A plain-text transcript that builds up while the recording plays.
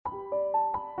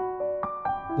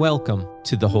Welcome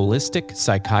to the Holistic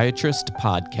Psychiatrist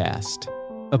Podcast,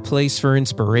 a place for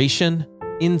inspiration,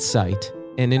 insight,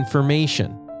 and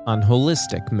information on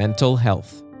holistic mental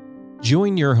health.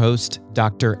 Join your host,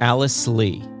 Dr. Alice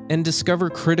Lee, and discover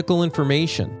critical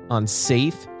information on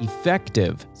safe,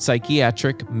 effective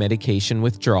psychiatric medication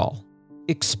withdrawal.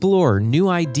 Explore new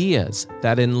ideas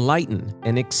that enlighten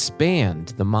and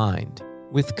expand the mind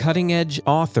with cutting-edge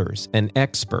authors and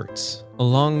experts,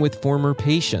 along with former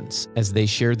patients as they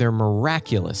share their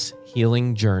miraculous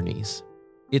healing journeys.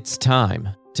 It's time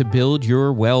to build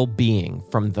your well-being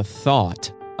from the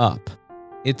thought up.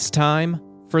 It's time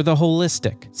for the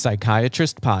Holistic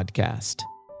Psychiatrist Podcast.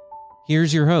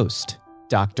 Here's your host,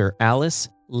 Dr. Alice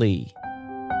Lee.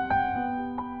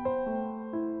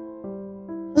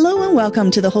 Hello and welcome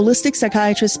to the Holistic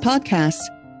Psychiatrist Podcast,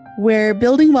 where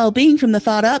building well-being from the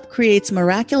thought up creates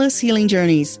miraculous healing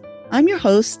journeys. I'm your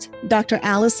host, Dr.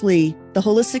 Alice Lee, the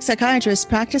holistic psychiatrist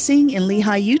practicing in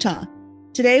Lehi, Utah.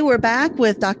 Today, we're back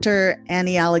with Dr.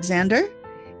 Annie Alexander,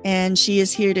 and she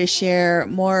is here to share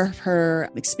more of her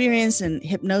experience in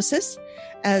hypnosis.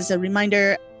 As a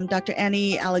reminder, Dr.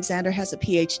 Annie Alexander has a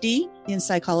PhD in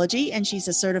psychology, and she's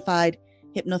a certified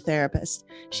hypnotherapist.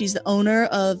 She's the owner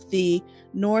of the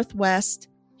Northwest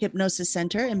Hypnosis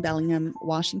Center in Bellingham,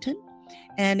 Washington.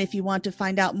 And if you want to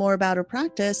find out more about her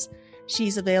practice,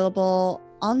 she's available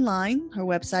online. Her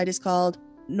website is called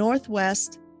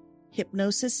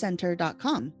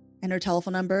northwesthypnosiscenter.com. And her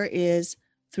telephone number is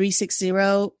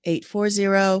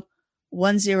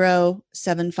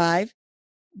 360-840-1075.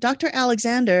 Dr.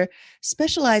 Alexander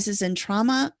specializes in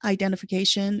trauma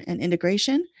identification and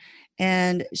integration,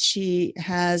 and she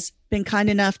has been kind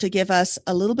enough to give us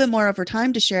a little bit more of her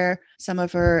time to share some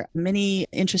of her many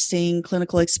interesting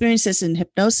clinical experiences in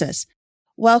hypnosis.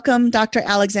 Welcome, Dr.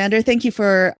 Alexander. Thank you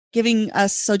for giving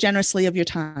us so generously of your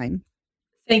time.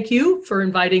 Thank you for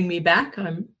inviting me back.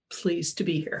 I'm pleased to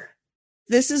be here.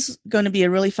 This is going to be a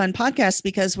really fun podcast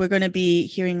because we're going to be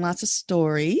hearing lots of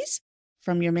stories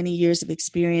from your many years of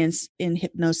experience in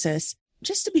hypnosis.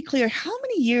 Just to be clear, how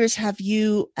many years have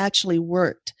you actually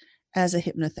worked as a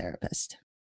hypnotherapist?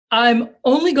 I'm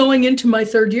only going into my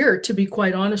third year, to be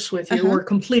quite honest with you, or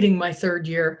completing my third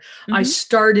year. I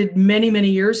started many, many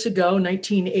years ago,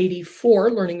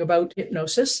 1984, learning about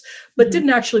hypnosis, but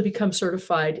didn't actually become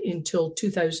certified until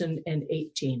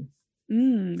 2018.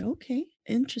 Okay,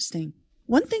 interesting.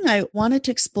 One thing I wanted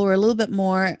to explore a little bit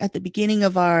more at the beginning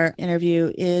of our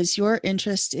interview is your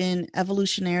interest in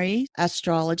evolutionary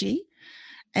astrology.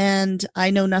 And I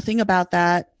know nothing about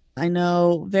that. I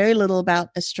know very little about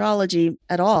astrology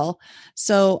at all.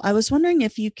 So I was wondering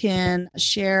if you can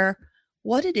share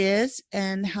what it is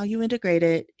and how you integrate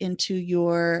it into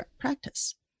your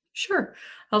practice. Sure.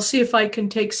 I'll see if I can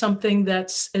take something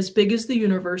that's as big as the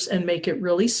universe and make it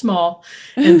really small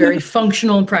and very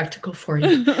functional and practical for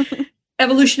you.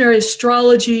 Evolutionary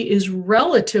astrology is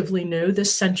relatively new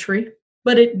this century,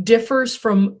 but it differs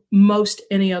from most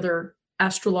any other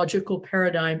astrological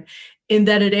paradigm in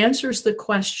that it answers the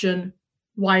question,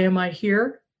 why am I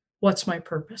here? What's my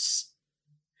purpose?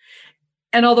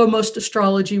 And although most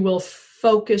astrology will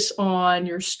focus on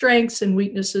your strengths and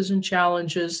weaknesses and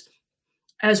challenges,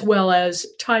 as well as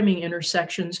timing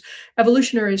intersections,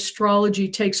 evolutionary astrology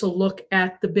takes a look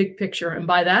at the big picture. And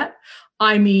by that,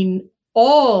 I mean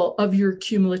all of your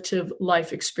cumulative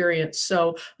life experience.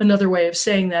 So another way of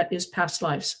saying that is past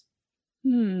lives.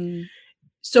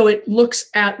 So it looks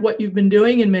at what you've been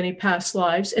doing in many past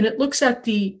lives, and it looks at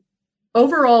the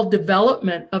overall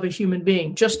development of a human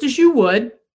being, just as you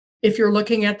would if you're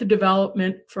looking at the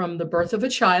development from the birth of a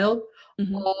child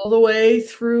all the way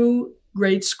through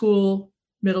grade school,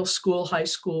 middle school, high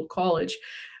school, college.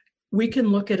 We can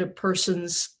look at a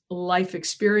person's life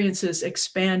experiences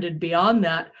expanded beyond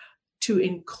that to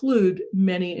include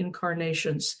many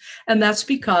incarnations. And that's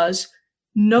because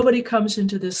nobody comes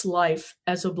into this life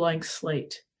as a blank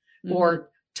slate or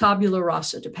tabula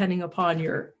rasa, depending upon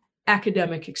your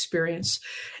academic experience.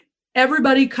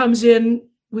 Everybody comes in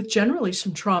with generally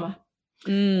some trauma.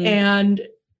 And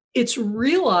it's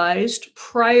realized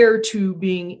prior to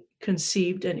being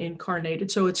conceived and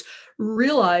incarnated. So it's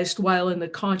realized while in the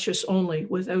conscious only,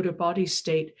 without a body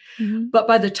state. But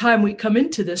by the time we come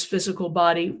into this physical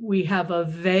body, we have a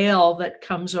veil that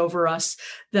comes over us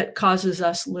that causes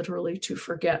us literally to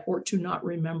forget or to not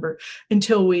remember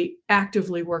until we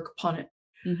actively work upon it.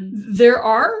 There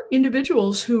are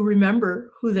individuals who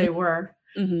remember who they were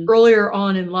earlier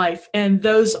on in life, and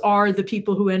those are the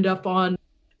people who end up on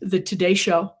the Today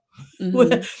Show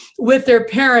with their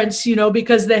parents,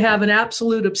 because they have an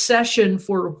absolute obsession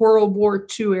for World War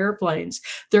II airplanes.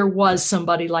 There was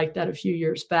somebody like that a few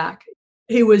years back.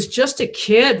 He was just a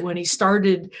kid when he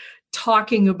started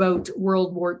talking about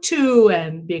World War II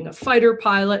and being a fighter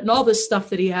pilot and all this stuff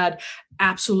that he had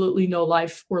absolutely no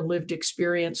life or lived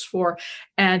experience for.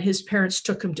 And his parents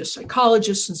took him to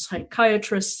psychologists and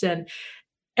psychiatrists and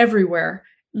everywhere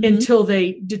until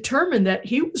they determined that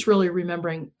he was really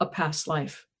remembering a past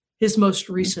life, his most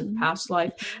recent past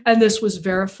life. And this was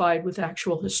verified with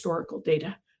actual historical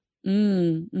data.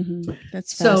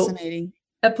 That's fascinating. So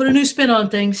that put a new spin on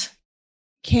things.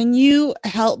 Can you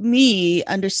help me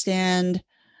understand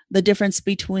the difference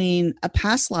between a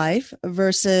past life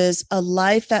versus a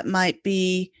life that might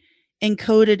be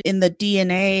encoded in the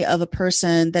DNA of a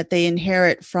person that they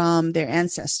inherit from their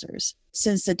ancestors?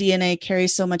 Since the DNA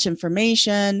carries so much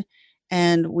information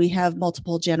and we have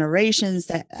multiple generations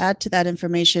that add to that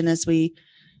information as we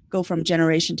go from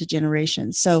generation to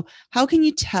generation. So how can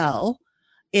you tell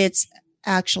it's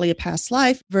actually a past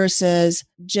life versus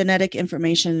genetic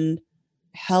information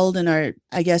held in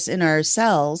our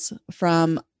cells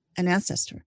from an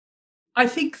ancestor? I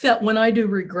think that when I do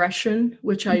regression,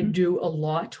 which I do a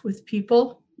lot with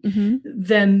people,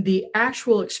 then the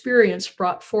actual experience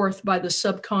brought forth by the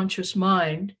subconscious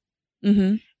mind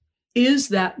is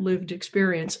that lived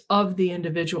experience of the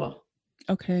individual.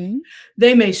 Okay.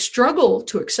 They may struggle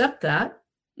to accept that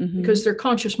because their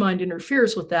conscious mind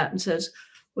interferes with that and says,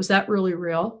 was that really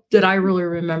real? Did I really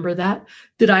remember that?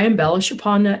 Did I embellish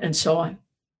upon that? And so on.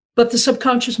 But the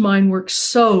subconscious mind works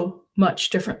so much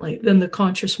differently than the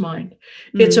conscious mind.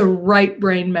 It's a right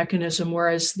brain mechanism,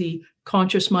 whereas the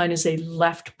conscious mind is a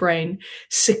left brain,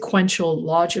 sequential,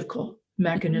 logical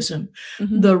mechanism.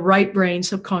 The right brain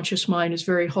subconscious mind is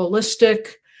very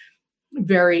holistic,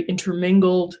 very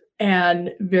intermingled,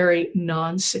 and very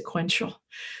non-sequential.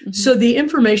 So the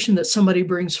information that somebody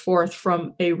brings forth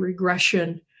from a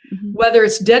regression, whether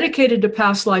it's dedicated to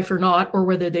past life or not, or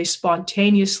whether they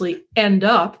spontaneously end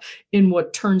up in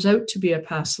what turns out to be a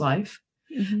past life,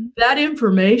 that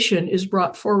information is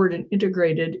brought forward and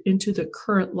integrated into the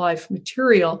current life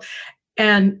material.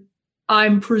 And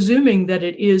I'm presuming that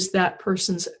it is that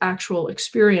person's actual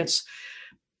experience.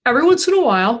 Every once in a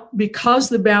while, because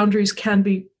the boundaries can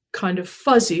be kind of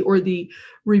fuzzy, or the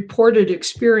reported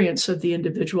experience of the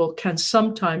individual can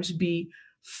sometimes be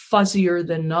fuzzier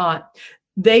than not,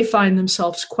 they find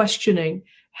themselves questioning,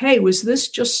 hey, was this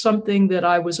just something that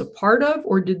I was a part of,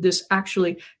 or did this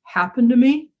actually happen to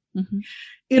me?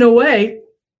 In a way,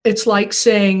 it's like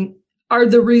saying, are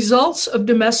the results of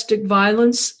domestic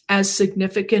violence as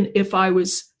significant if I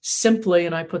was simply,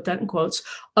 and I put that in quotes,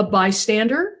 a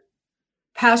bystander,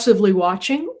 passively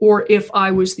watching, or if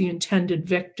I was the intended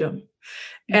victim?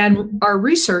 And our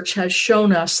research has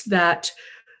shown us that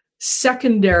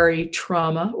secondary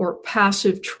trauma or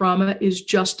passive trauma is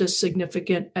just as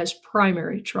significant as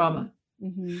primary trauma.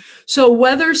 So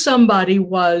whether somebody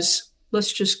was,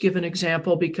 let's just give an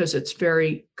example because it's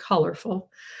very colorful,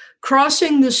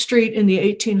 crossing the street in the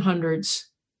 1800s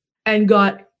and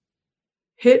got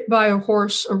hit by a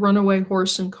horse, a runaway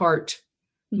horse and cart,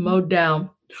 mowed down,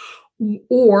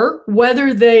 or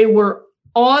whether they were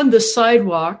on the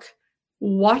sidewalk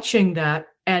watching that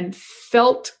and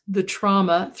felt the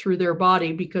trauma through their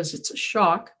body because it's a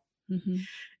shock,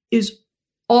 is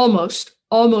almost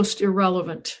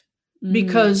irrelevant,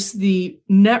 because the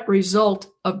net result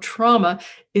of trauma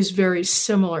is very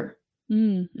similar.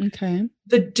 Okay.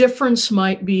 The difference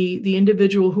might be the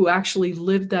individual who actually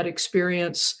lived that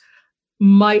experience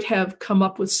might have come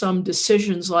up with some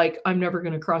decisions like, I'm never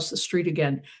going to cross the street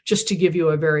again, just to give you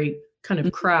a very kind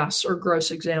of crass or gross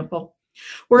example.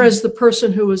 Whereas the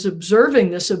person who was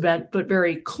observing this event, but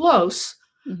very close,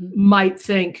 might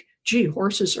think, gee,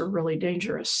 horses are really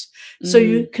dangerous. So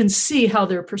you can see how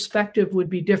their perspective would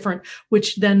be different,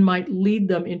 which then might lead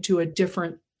them into a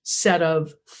different set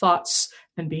of thoughts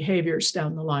and behaviors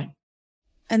down the line.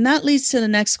 And that leads to the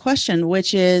next question,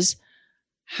 which is,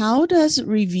 how does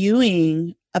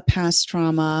reviewing a past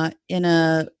trauma in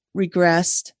a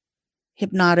regressed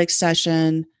hypnotic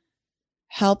session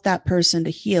help that person to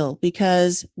heal?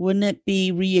 Because wouldn't it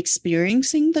be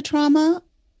re-experiencing the trauma?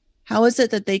 How is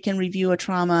it that they can review a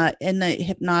trauma in the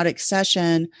hypnotic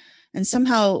session and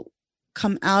somehow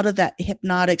come out of that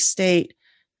hypnotic state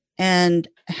and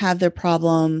have their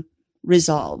problem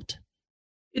resolved?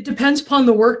 It depends upon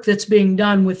the work that's being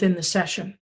done within the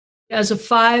session. As a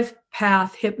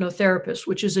 5-path hypnotherapist,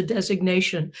 which is a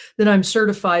designation that I'm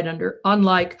certified under,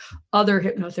 unlike other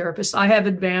hypnotherapists, I have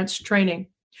advanced training.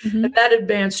 And that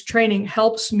advanced training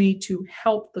helps me to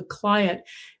help the client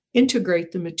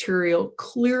integrate the material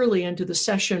clearly into the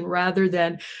session rather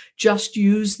than just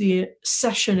use the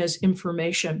session as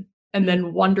information and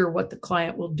then wonder what the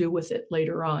client will do with it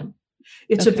later on.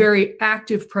 It's a Okay. very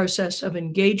active process of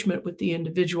engagement with the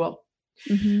individual.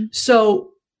 Mm-hmm.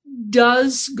 So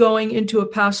does going into a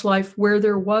past life where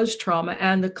there was trauma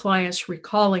and the client's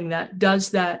recalling that, does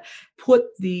that put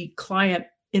the client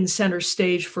in center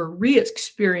stage for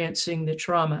re-experiencing the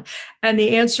trauma? And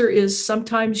the answer is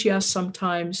sometimes yes,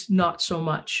 sometimes not so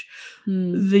much.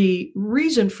 The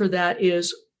reason for that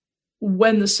is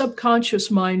when the subconscious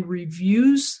mind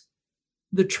reviews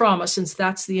the trauma, since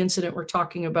that's the incident we're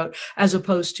talking about, as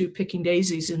opposed to picking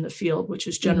daisies in the field, which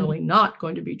is generally not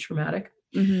going to be traumatic.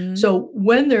 Mm-hmm. So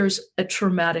when there's a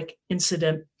traumatic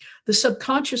incident, the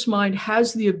subconscious mind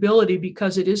has the ability,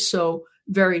 because it is so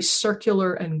very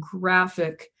circular and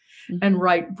graphic and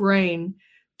right brain,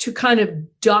 to kind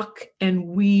of duck and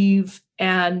weave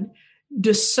and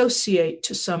dissociate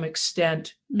to some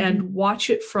extent and watch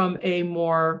it from a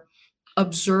more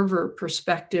observer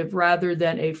perspective rather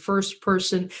than a first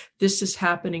person, this is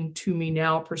happening to me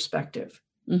now perspective.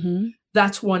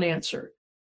 That's one answer.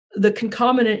 The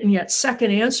concomitant and yet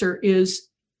second answer is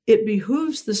it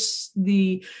behooves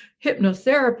the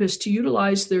hypnotherapist to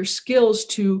utilize their skills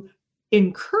to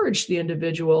encourage the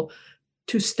individual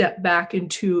to step back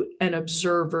into an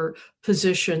observer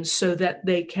position so that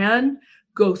they can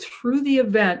go through the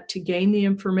event to gain the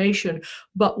information,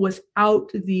 but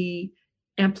without the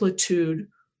amplitude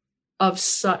of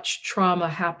such trauma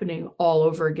happening all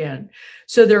over again.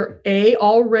 So they're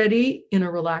already in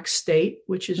a relaxed state,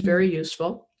 which is very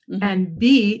useful. And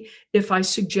B, if I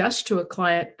suggest to a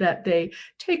client that they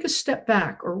take a step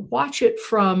back or watch it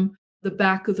from the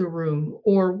back of the room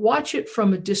or watch it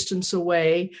from a distance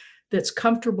away that's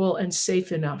comfortable and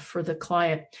safe enough for the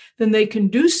client, then they can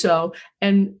do so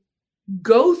and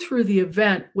go through the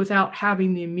event without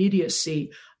having the immediacy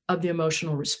of the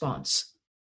emotional response.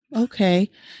 Okay.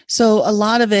 So a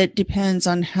lot of it depends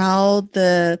on how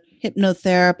the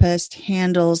hypnotherapist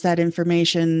handles that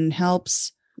information,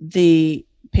 helps the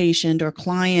patient or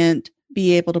client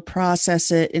be able to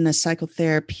process it in a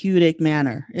psychotherapeutic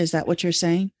manner. Is that what you're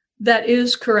saying? That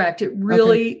is correct. It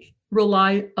really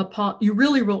you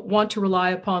really want to rely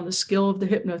upon the skill of the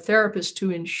hypnotherapist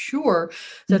to ensure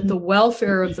that the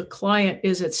welfare of the client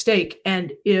is at stake.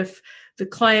 And if the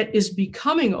client is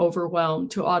becoming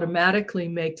overwhelmed, to automatically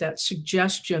make that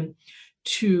suggestion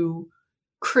to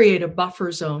create a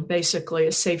buffer zone, basically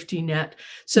a safety net,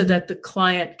 so that the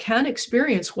client can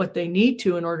experience what they need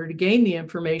to in order to gain the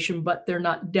information, but they're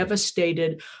not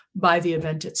devastated by the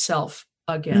event itself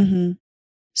again.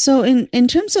 So in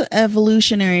terms of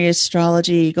evolutionary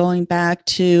astrology, going back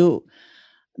to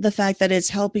the fact that it's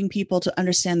helping people to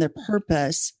understand their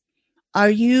purpose, are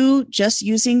you just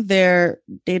using their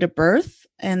date of birth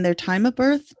and their time of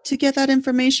birth to get that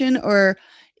information, or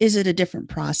is it a different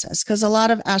process? Because a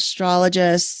lot of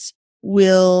astrologists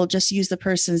will just use the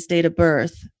person's date of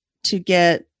birth to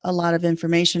get a lot of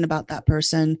information about that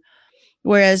person,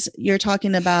 whereas you're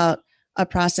talking about a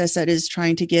process that is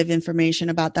trying to give information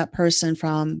about that person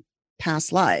from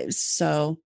past lives.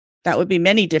 So that would be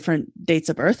many different dates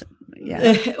of birth.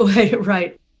 Yeah.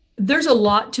 Right. There's a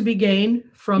lot to be gained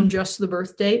from just the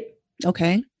birth date.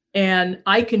 Okay. And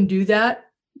I can do that,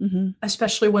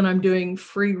 especially when I'm doing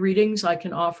free readings. I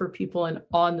can offer people an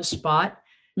on the spot.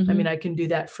 I mean, I can do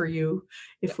that for you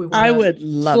if we want. I would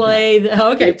love play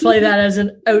that. Play that as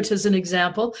an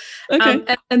example. Okay.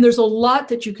 And there's a lot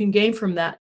that you can gain from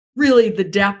that. Really, the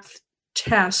depth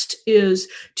test is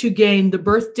to gain the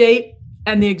birth date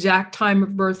and the exact time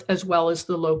of birth, as well as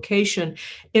the location,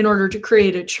 in order to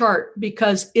create a chart,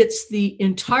 because it's the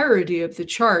entirety of the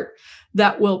chart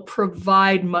that will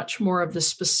provide much more of the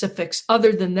specifics.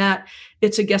 Other than that,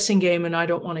 it's a guessing game, and I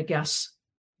don't want to guess.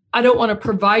 I don't want to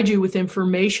provide you with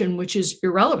information which is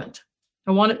irrelevant.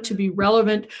 I want it to be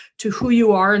relevant to who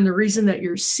you are and the reason that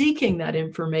you're seeking that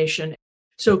information.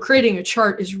 So creating a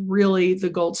chart is really the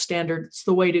gold standard. It's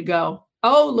the way to go.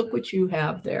 Oh, look what you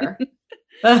have there.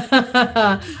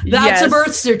 That's a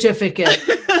birth certificate.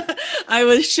 I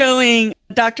was showing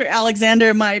Dr.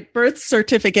 Alexander my birth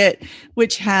certificate,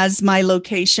 which has my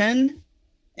location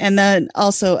and then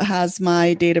also has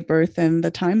my date of birth and the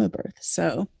time of birth.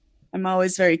 So I'm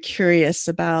always very curious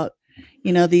about,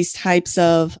 these types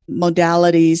of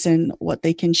modalities and what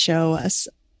they can show us.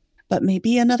 But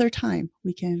maybe another time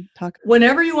we can talk.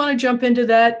 Whenever you want to jump into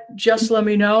that, just let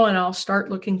me know and I'll start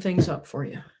looking things up for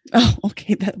you. Oh,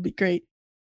 okay. That would be great.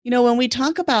 When we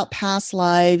talk about past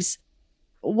lives,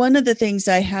 one of the things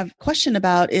I have a question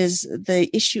about is the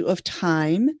issue of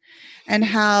time and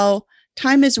how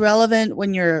time is relevant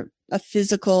when you're a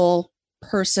physical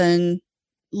person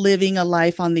living a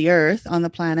life on the earth, on the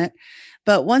planet.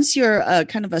 But once you're a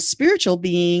kind of a spiritual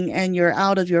being and you're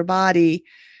out of your body,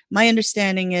 my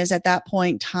understanding is at that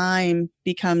point, time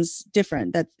becomes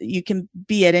different, that you can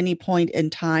be at any point in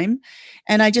time.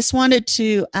 And I just wanted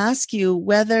to ask you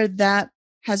whether that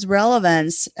has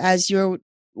relevance as you're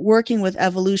working with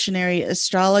evolutionary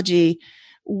astrology,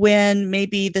 when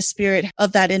maybe the spirit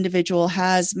of that individual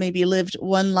has maybe lived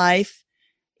one life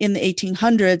in the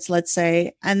 1800s, let's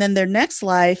say, and then their next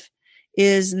life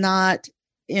is not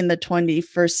in the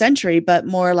 21st century, but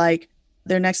more like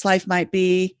their next life might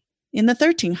be in the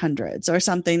 1300s or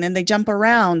something, and they jump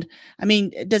around. I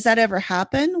mean, does that ever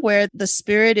happen where the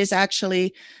spirit is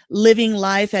actually living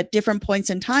life at different points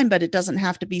in time, but it doesn't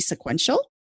have to be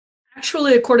sequential?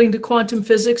 Actually, according to quantum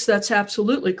physics, that's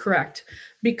absolutely correct,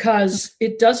 because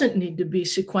it doesn't need to be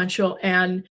sequential.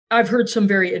 And I've heard some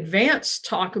very advanced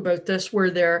talk about this, where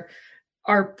there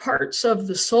are parts of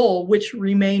the soul which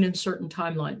remain in certain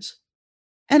timelines.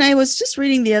 And I was just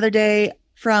reading the other day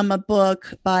from a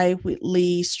book by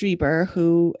Lee Strieber,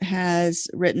 who has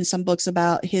written some books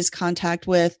about his contact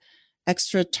with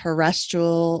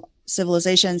extraterrestrial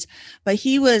civilizations. But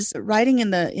he was writing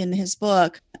in his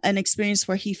book an experience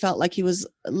where he felt like he was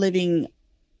living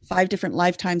 5 different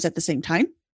lifetimes at the same time.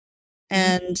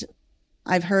 And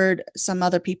I've heard some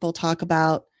other people talk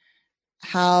about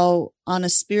how on a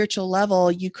spiritual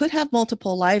level, you could have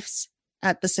multiple lives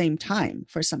at the same time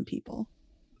for some people.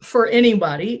 For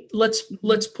anybody, let's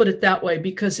put it that way,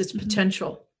 because it's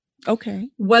potential. Okay.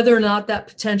 Whether or not that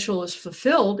potential is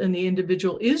fulfilled and the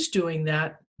individual is doing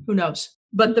that, who knows?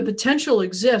 But the potential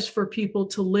exists for people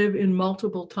to live in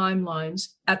multiple timelines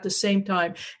at the same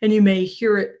time. And you may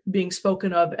hear it being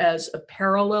spoken of as a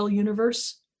parallel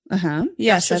universe.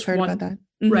 Yes, I've heard about that.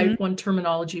 Right, one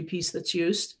terminology piece that's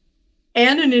used.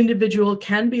 And an individual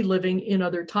can be living in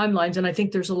other timelines. And I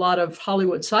think there's a lot of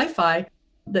Hollywood sci-fi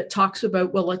that talks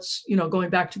about, well, let's, going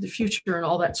back to the future and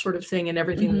all that sort of thing, and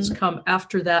everything that's come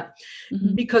after that,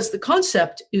 because the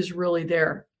concept is really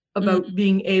there about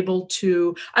being able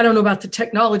to, I don't know about the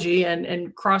technology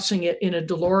and crossing it in a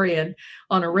DeLorean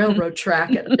on a railroad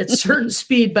track at certain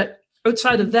speed, but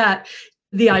outside of that,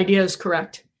 the idea is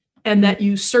correct. And that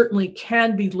you certainly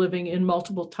can be living in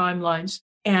multiple timelines.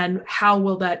 And how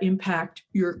will that impact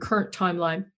your current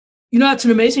timeline? That's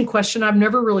an amazing question. I've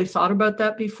never really thought about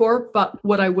that before. But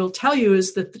what I will tell you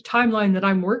is that the timeline that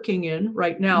I'm working in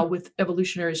right now with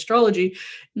evolutionary astrology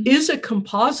is a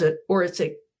composite, or it's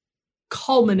a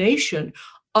culmination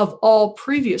of all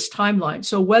previous timelines.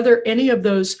 So whether any of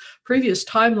those previous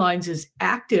timelines is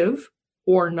active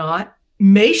or not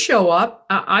may show up.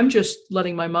 I'm just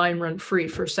letting my mind run free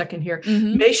for a second here.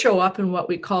 May show up in what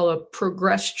we call a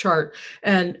progress chart.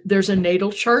 And there's a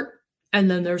natal chart,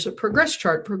 and then there's a progress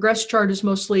chart. Progress chart is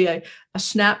mostly a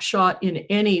snapshot in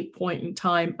any point in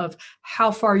time of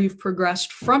how far you've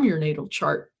progressed from your natal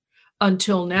chart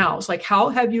until now. It's like, how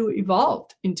have you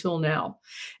evolved until now?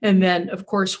 And then, of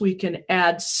course, we can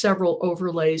add several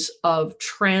overlays of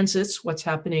transits, what's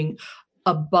happening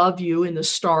above you in the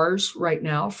stars right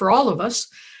now for all of us,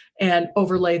 and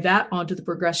overlay that onto the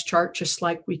progress chart, just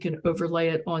like we can overlay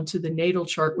it onto the natal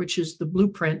chart, which is the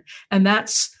blueprint. And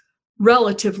that's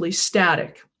relatively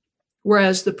static,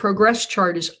 whereas the progress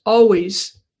chart is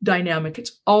always dynamic.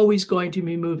 It's always going to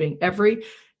be moving. Every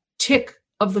tick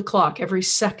of the clock, every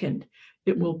second,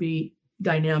 it will be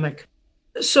dynamic.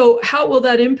 So how will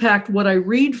that impact what I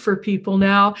read for people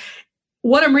now?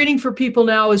 What I'm reading for people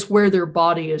now is where their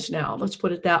body is now. Let's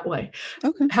put it that way.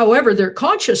 Okay. However, their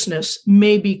consciousness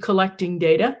may be collecting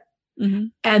data,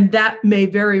 and that may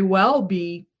very well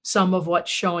be some of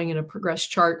what's showing in a progress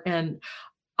chart. And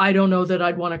I don't know that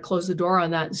I'd want to close the door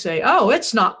on that and say, oh,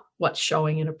 it's not what's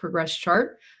showing in a progress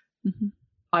chart.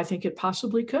 I think it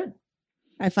possibly could.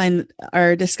 I find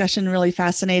our discussion really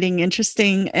fascinating,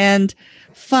 interesting, and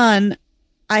fun.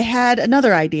 I had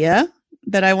another idea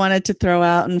that I wanted to throw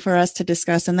out and for us to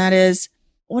discuss. And that is,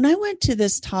 when I went to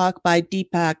this talk by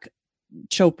Deepak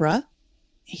Chopra,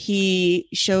 he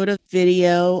showed a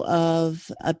video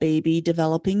of a baby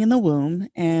developing in the womb,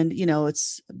 and,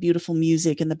 it's beautiful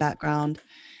music in the background.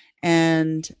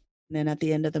 And then at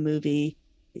the end of the movie,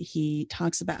 he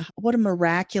talks about what a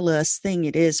miraculous thing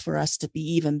it is for us to be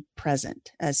even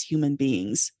present as human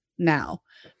beings now,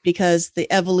 because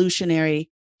the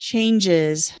evolutionary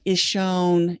changes is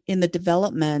shown in the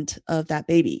development of that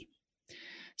baby.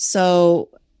 So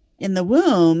in the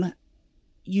womb,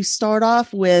 you start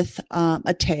off with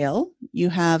a tail. You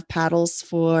have paddles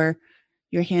for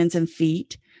your hands and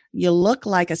feet. You look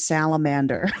like a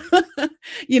salamander,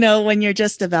 when you're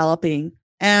just developing.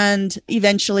 And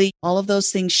eventually all of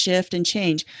those things shift and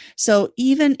change. So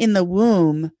even in the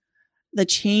womb, the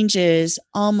changes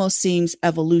almost seems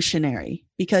evolutionary,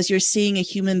 because you're seeing a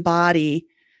human body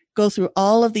go through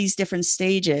all of these different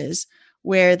stages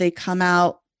where they come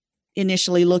out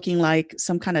initially looking like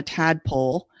some kind of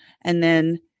tadpole and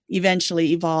then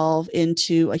eventually evolve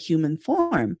into a human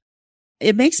form.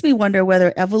 It makes me wonder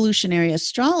whether evolutionary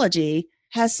astrology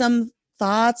has some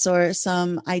thoughts or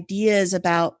some ideas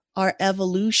about our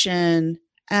evolution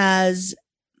as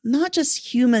not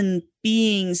just human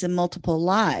beings in multiple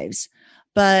lives,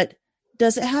 but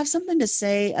does it have something to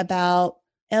say about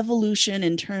evolution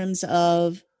in terms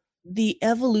of the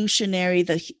evolutionary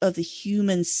of the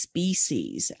human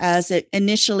species as it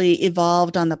initially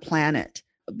evolved on the planet?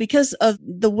 Because of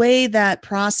the way that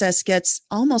process gets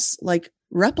almost like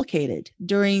replicated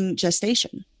during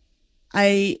gestation.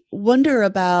 I wonder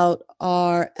about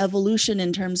our evolution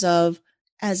in terms of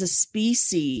as a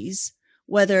species,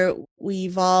 whether we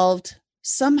evolved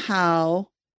somehow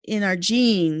in our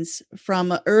genes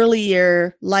from an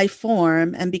earlier life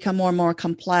form and become more and more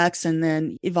complex and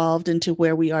then evolved into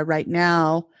where we are right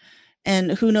now.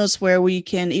 And who knows where we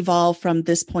can evolve from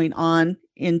this point on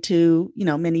into,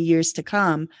 many years to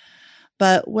come.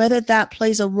 But whether that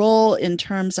plays a role in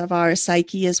terms of our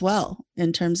psyche as well,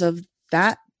 in terms of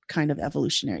that kind of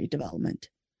evolutionary development.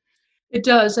 It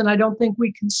does. And I don't think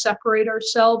we can separate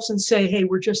ourselves and say, hey,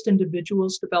 we're just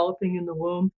individuals developing in the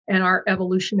womb. And our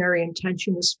evolutionary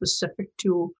intention is specific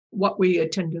to what we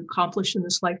intend to accomplish in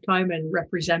this lifetime and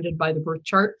represented by the birth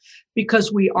chart,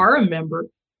 because we are a member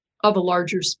of a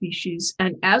larger species.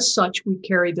 And as such, we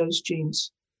carry those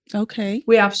genes. Okay.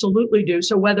 We absolutely do.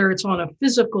 So whether it's on a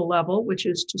physical level, which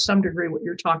is to some degree what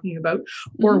you're talking about,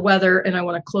 or whether, and I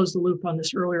want to close the loop on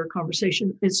this earlier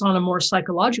conversation, it's on a more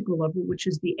psychological level, which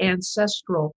is the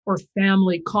ancestral or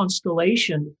family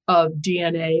constellation of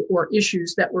DNA or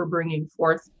issues that we're bringing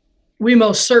forth. We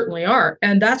most certainly are.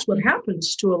 And that's what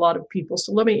happens to a lot of people.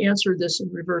 So let me answer this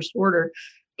in reverse order,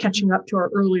 catching up to our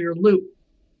earlier loop.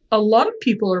 A lot of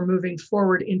people are moving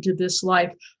forward into this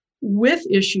life with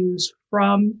issues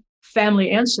from family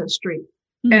ancestry.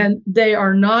 And they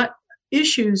are not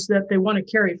issues that they want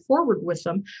to carry forward with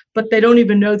them, but they don't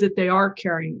even know that they are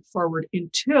carrying forward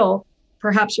until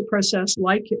perhaps a process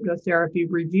like hypnotherapy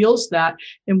reveals that,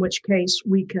 in which case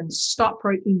we can stop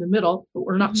right in the middle, but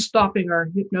we're not stopping our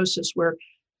hypnosis. We're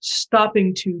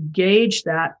stopping to gauge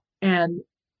that and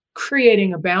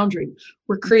creating a boundary.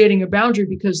 We're creating a boundary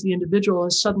because the individual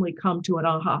has suddenly come to an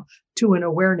aha, to an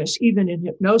awareness, even in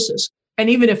hypnosis. And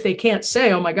even if they can't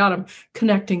say, oh my God, I'm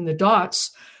connecting the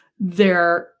dots,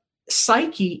 their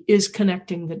psyche is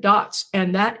connecting the dots.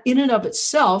 And that in and of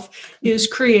itself is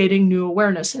creating new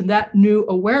awareness. And that new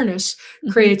awareness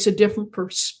creates a different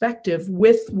perspective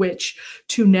with which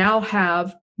to now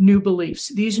have new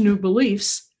beliefs. These new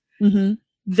beliefs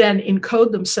then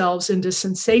encode themselves into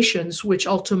sensations, which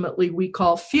ultimately we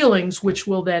call feelings, which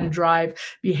will then drive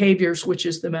behaviors, which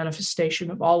is the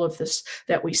manifestation of all of this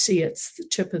that we see. It's the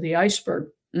tip of the iceberg.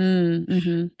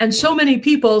 And so many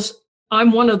people,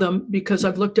 I'm one of them because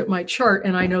I've looked at my chart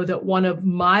and I know that one of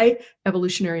my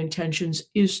evolutionary intentions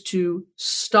is to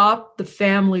stop the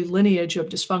family lineage of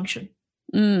dysfunction.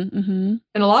 And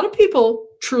a lot of people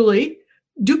truly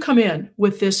do come in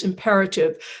with this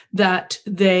imperative that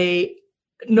they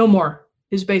no more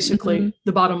is basically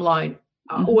the bottom line.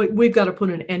 We've got to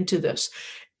put an end to this.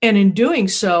 And in doing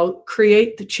so,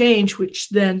 create the change, which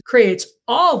then creates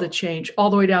all the change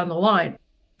all the way down the line.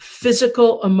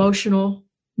 Physical, emotional,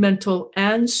 mental,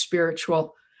 and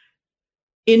spiritual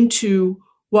into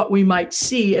what we might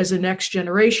see as a next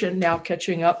generation, now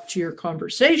catching up to your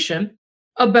conversation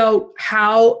about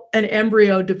how an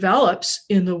embryo develops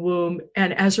in the womb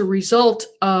and as a result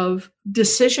of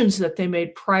decisions that they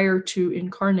made prior to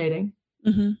incarnating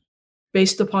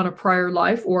based upon a prior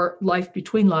life or life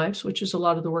between lives, which is a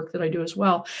lot of the work that I do as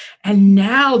well. And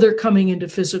now they're coming into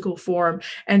physical form.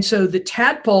 And so the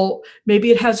tadpole,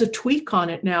 maybe it has a tweak on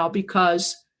it now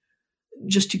because,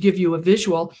 just to give you a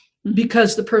visual,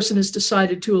 because the person has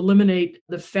decided to eliminate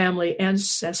the family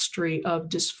ancestry of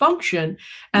dysfunction,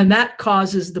 and that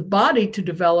causes the body to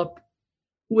develop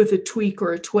with a tweak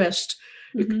or a twist.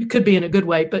 It could be in a good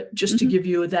way, but just to give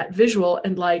you that visual.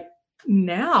 And like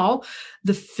now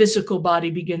the physical body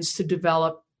begins to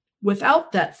develop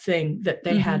without that thing that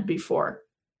they had before.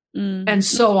 And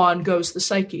so on goes the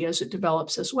psyche as it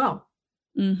develops as well.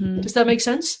 Does that make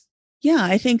sense? Yeah,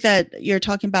 I think that you're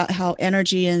talking about how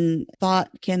energy and thought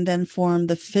can then form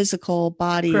the physical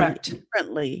body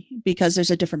differently because there's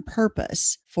a different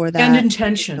purpose for that. And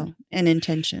intention. And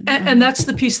intention. And that's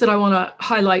the piece that I want to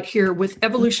highlight here. With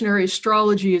evolutionary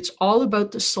astrology, it's all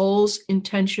about the soul's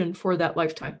intention for that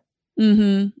lifetime.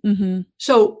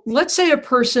 So let's say a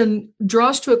person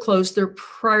draws to a close their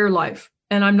prior life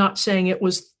And I'm not saying it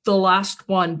was the last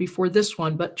one before this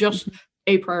one, but just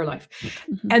a prior life.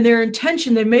 And their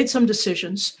intention, they made some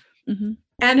decisions.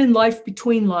 And in life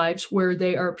between lives, where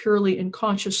they are purely in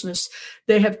consciousness,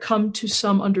 they have come to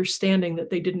some understanding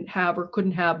that they didn't have or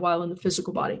couldn't have while in the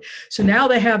physical body. So now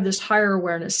they have this higher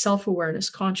awareness, self-awareness,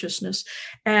 consciousness.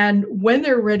 And when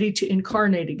they're ready to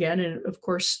incarnate again, and of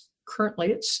course,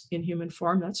 currently it's in human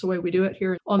form, that's the way we do it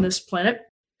here on this planet.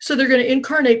 So they're going to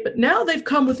incarnate, but now they've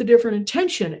come with a different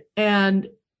intention. And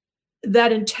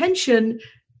that intention,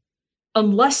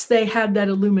 unless they had that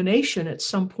illumination at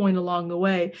some point along the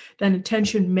way, that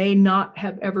intention may not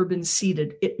have ever been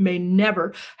seeded. It may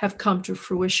never have come to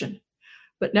fruition.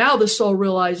 But now the soul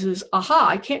realizes, aha,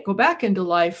 I can't go back into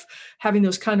life having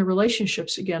those kind of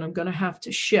relationships again. I'm going to have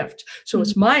to shift. So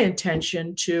it's my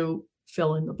intention to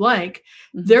fill in the blank,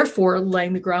 therefore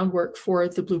laying the groundwork for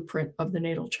the blueprint of the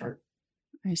natal chart.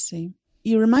 I see.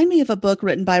 You remind me of a book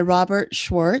written by Robert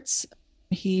Schwartz.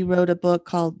 He wrote a book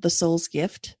called The Soul's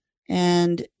Gift.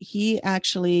 And he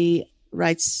actually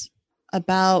writes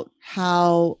about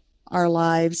how our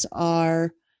lives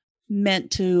are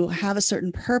meant to have a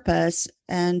certain purpose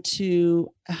and to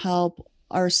help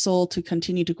our soul to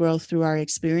continue to grow through our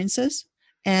experiences,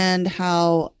 and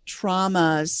how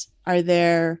traumas are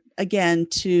there, again,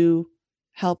 to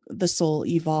help the soul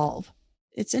evolve.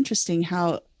 It's interesting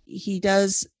how he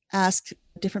does ask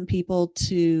different people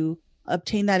to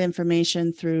obtain that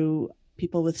information through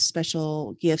people with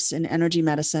special gifts in energy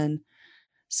medicine.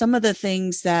 Some of the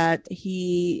things that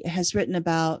he has written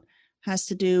about has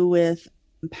to do with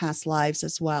past lives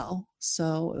as well.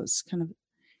 So it was kind of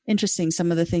interesting,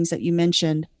 some of the things that you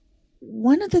mentioned.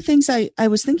 One of the things I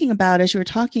was thinking about as you were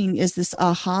talking is this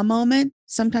aha moment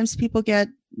sometimes people get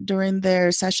during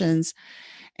their sessions.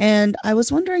 And I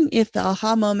was wondering if the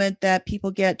aha moment that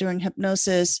people get during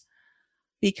hypnosis,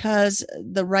 because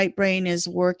the right brain is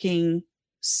working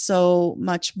so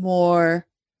much more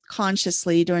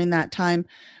consciously during that time,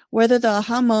 whether the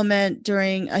aha moment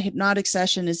during a hypnotic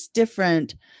session is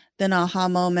different than aha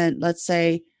moment, let's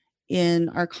say, in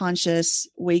our conscious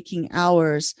waking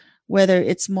hours, whether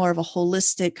it's more of a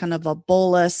holistic kind of a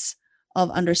bolus of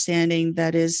understanding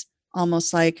that is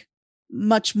almost like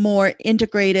much more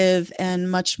integrative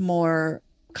and much more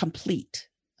complete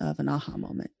of an aha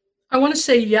moment. I want to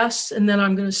say yes, and then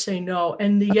I'm going to say no.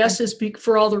 And the yes is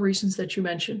for all the reasons that you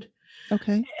mentioned.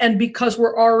 Okay. And because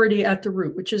we're already at the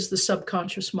root, which is the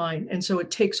subconscious mind. And so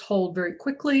it takes hold very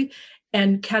quickly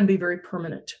and can be very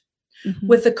permanent.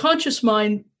 With the conscious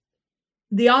mind,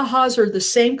 the ahas are the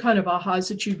same kind of ahas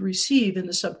that you'd receive in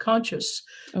the subconscious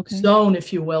zone,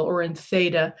 if you will, or in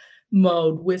theta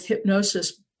mode with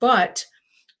hypnosis, but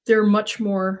they're much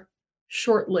more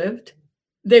short-lived.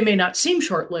 They may not seem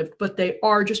short-lived, but they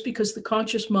are, just because the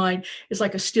conscious mind is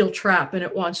like a steel trap and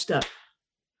it wants to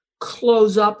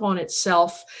close up on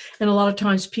itself. And a lot of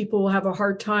times people will have a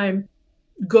hard time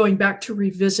going back to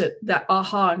revisit that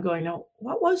aha and going, oh,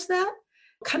 what was that?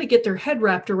 Kind of get their head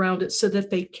wrapped around it so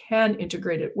that they can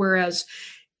integrate it. Whereas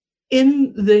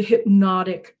in the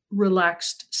hypnotic,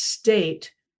 relaxed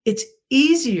state, it's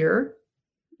easier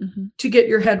to get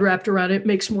your head wrapped around it. It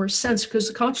makes more sense because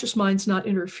the conscious mind's not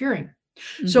interfering.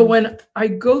 So when I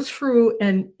go through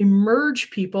and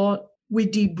emerge people, we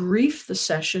debrief the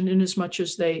session in as much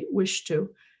as they wish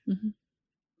to.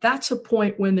 That's a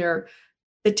point when they're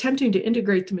attempting to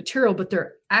integrate the material, but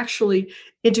they're actually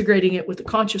integrating it with the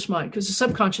conscious mind, because the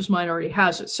subconscious mind already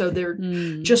has it. So they're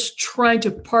just trying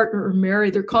to partner or marry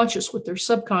their conscious with their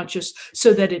subconscious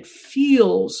so that it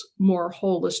feels more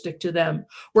holistic to them.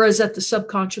 Whereas at the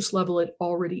subconscious level, it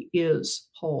already is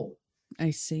whole.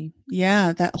 I see.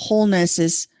 Yeah, that wholeness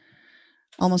is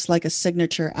almost like a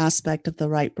signature aspect of the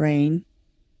right brain.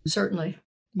 Certainly.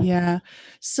 Yeah.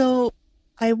 So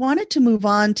I wanted to move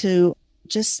on to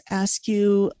just ask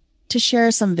you to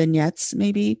share some vignettes,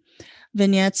 maybe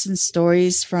vignettes and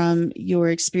stories from your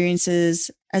experiences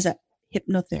as a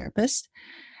hypnotherapist.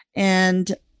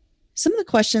 And some of the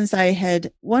questions I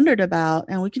had wondered about,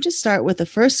 and we can just start with the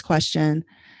first question,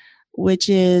 which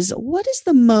is, what is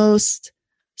the most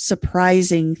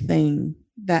surprising thing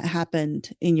that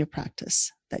happened in your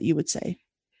practice that you would say?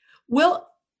 Well,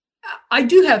 I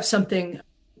do have something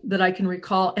that I can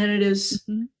recall, and it is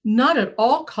not at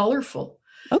all colorful.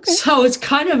 Okay. So it's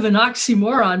kind of an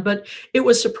oxymoron, but it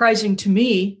was surprising to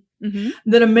me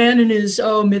that a man in his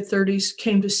mid-30s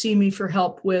came to see me for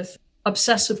help with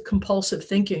obsessive compulsive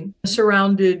thinking,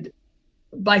 surrounded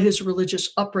by his religious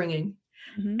upbringing.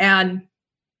 And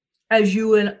as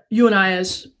you and I,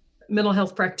 as mental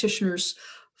health practitioners,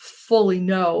 fully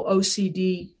know,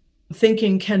 OCD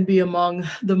thinking can be among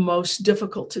the most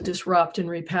difficult to disrupt and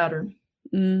repattern.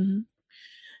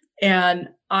 And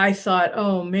I thought,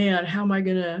 oh man, how am I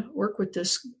going to work with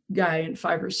this guy in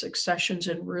 5 or 6 sessions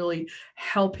and really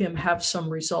help him have some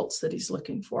results that he's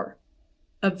looking for?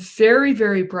 A very,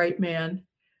 very bright man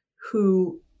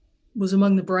who was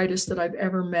among the brightest that I've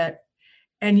ever met.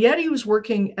 And yet he was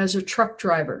working as a truck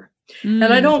driver. And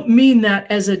I don't mean that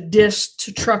as a diss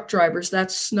to truck drivers.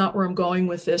 That's not where I'm going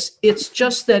with this. It's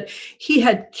just that he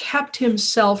had kept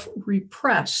himself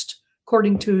repressed,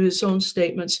 according to his own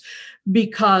statements,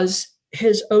 because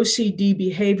his OCD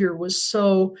behavior was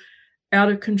so out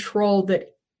of control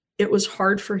that it was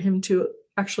hard for him to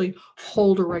actually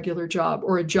hold a regular job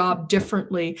or a job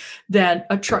differently than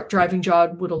a truck driving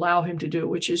job would allow him to do,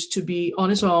 which is to be on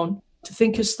his own, to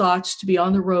think his thoughts, to be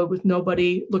on the road with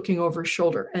nobody looking over his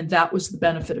shoulder. And that was the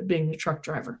benefit of being the truck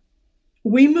driver.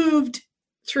 We moved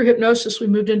through hypnosis, we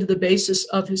moved into the basis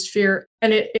of his fear.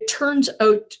 And it turns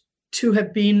out to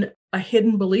have been a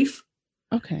hidden belief.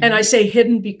 Okay. And I say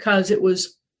hidden because it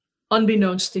was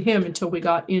unbeknownst to him until we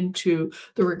got into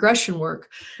the regression work,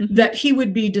 that he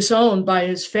would be disowned by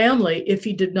his family if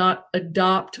he did not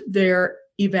adopt their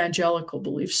evangelical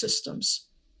belief systems.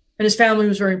 And his family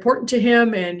was very important to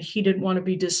him, and he didn't want to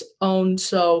be disowned.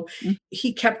 So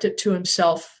he kept it to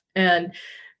himself. And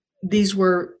these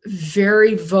were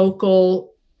very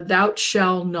vocal, thou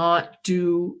shalt not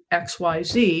do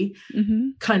XYZ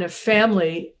kind of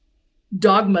family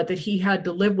dogma that he had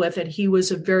to live with. And he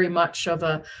was a very much of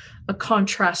a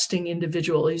contrasting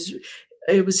individual.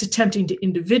 It was attempting to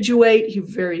individuate. He was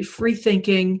very free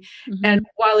thinking. And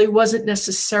while he wasn't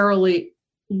necessarily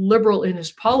liberal in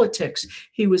his politics,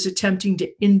 he was attempting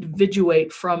to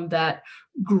individuate from that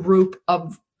group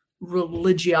of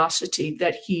religiosity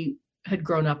that he had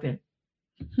grown up in.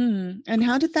 And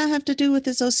how did that have to do with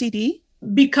his OCD?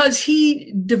 Because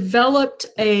he developed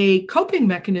a coping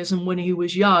mechanism when he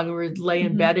was young, or he'd lay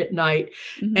in bed at night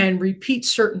and repeat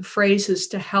certain phrases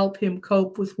to help him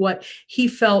cope with what he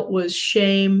felt was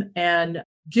shame and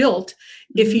guilt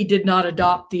if he did not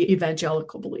adopt the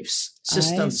evangelical beliefs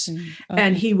systems.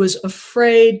 And he was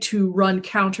afraid to run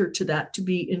counter to that, to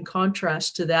be in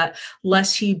contrast to that,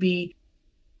 lest he be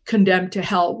condemned to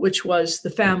hell, which was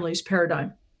the family's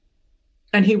paradigm.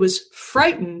 And he was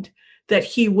frightened that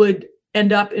he would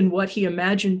end up in what he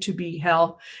imagined to be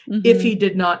hell if he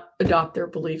did not adopt their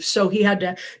beliefs. So he had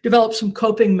to develop some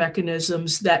coping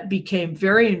mechanisms that became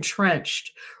very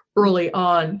entrenched early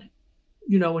on,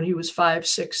 when he was 5,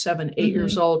 6, 7, 8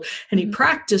 years old. And he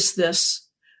practiced this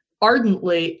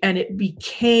ardently, and it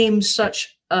became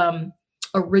such a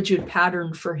rigid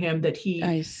pattern for him that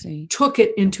he took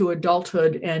it into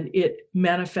adulthood, and it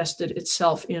manifested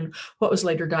itself in what was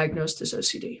later diagnosed as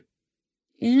OCD.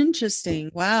 Interesting.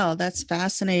 Wow, that's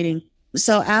fascinating.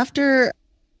 So after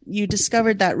you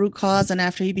discovered that root cause and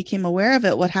after he became aware of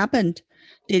it, what happened?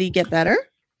 Did he get better?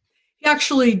 He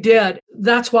actually did.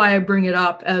 That's why I bring it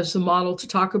up as the model to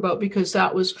talk about, because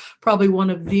that was probably one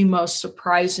of the most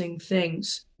surprising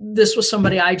things. This was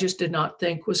somebody I just did not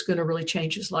think was going to really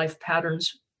change his life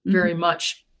patterns very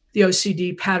much. The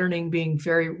OCD patterning being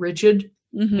very rigid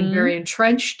and very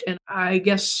entrenched. And I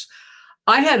guess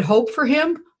I had hope for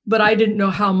him, but I didn't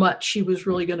know how much he was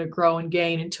really going to grow and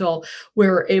gain until we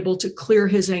were able to clear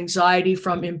his anxiety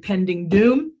from impending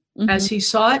doom, as he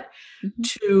saw it,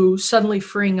 to suddenly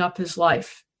freeing up his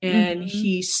life. And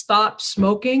he stopped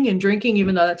smoking and drinking,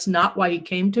 even though that's not why he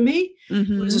came to me.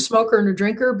 He was a smoker and a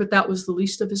drinker, but that was the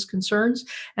least of his concerns.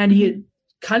 And he had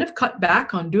kind of cut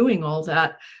back on doing all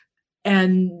that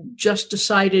and just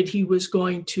decided he was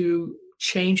going to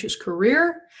change his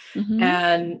career.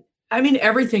 And I mean,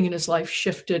 everything in his life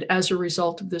shifted as a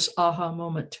result of this aha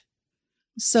moment.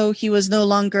 So he was no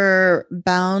longer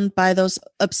bound by those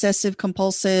obsessive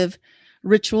compulsive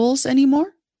rituals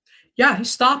anymore? Yeah, he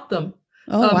stopped them.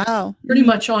 Oh, wow. Pretty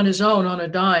much on his own, on a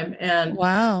dime. And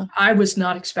wow, I was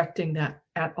not expecting that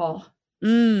at all.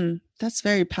 That's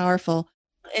very powerful.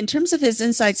 In terms of his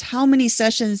insights, how many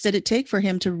sessions did it take for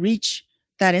him to reach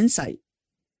that insight?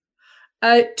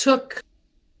 It took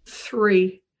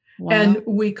 3. Wow. And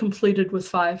we completed with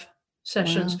 5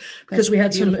 sessions because we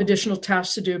had some additional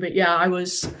tasks to do. But yeah, I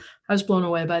was blown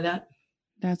away by that.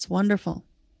 That's wonderful.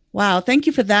 Wow. Thank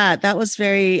you for that. That was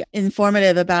very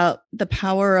informative about the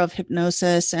power of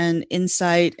hypnosis and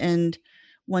insight. And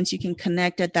once you can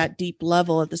connect at that deep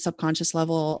level, at the subconscious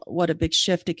level, what a big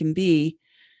shift it can be,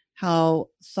 how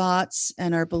thoughts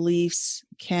and our beliefs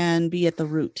can be at the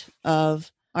root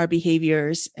of our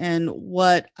behaviors. And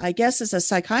what I guess as a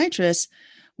psychiatrist,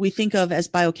 we think of as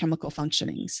biochemical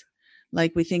functionings,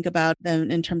 like we think about them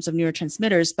in terms of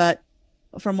neurotransmitters. But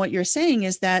from what you're saying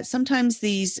is that sometimes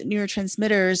these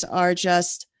neurotransmitters are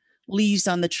just leaves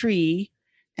on the tree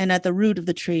and at the root of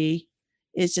the tree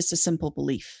is just a simple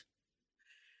belief.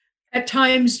 At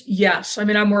times, yes. I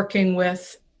mean, I'm working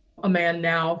with a man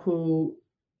now who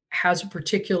has a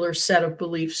particular set of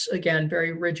beliefs, again,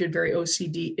 very rigid, very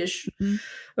OCD-ish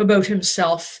about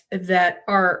himself, that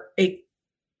are a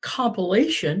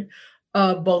compilation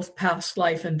of both past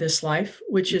life and this life,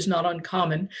 which is not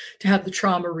uncommon to have the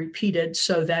trauma repeated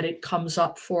so that it comes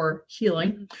up for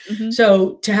healing.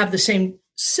 So to have the same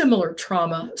similar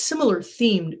trauma, similar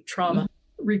themed trauma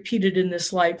repeated in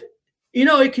this life,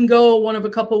 it can go one of a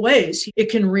couple ways. It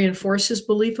can reinforce his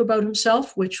belief about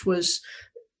himself, which was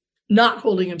not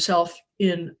holding himself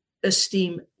in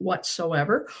esteem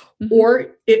whatsoever,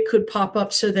 or it could pop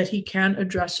up so that he can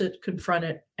address it, confront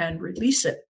it, and release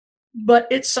it. But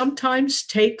it sometimes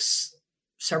takes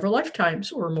several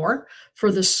lifetimes or more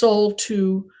for the soul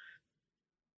to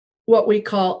what we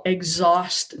call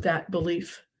exhaust that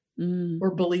belief or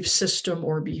belief system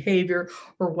or behavior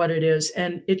or what it is.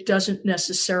 And it doesn't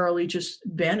necessarily just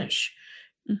vanish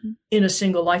in a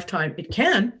single lifetime. It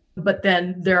can, but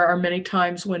then there are many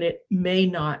times when it may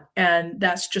not. And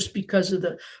that's just because of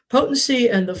the potency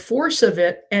and the force of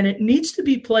it. And it needs to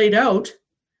be played out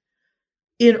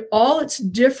in all its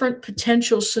different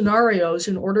potential scenarios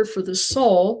in order for the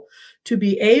soul to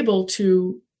be able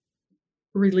to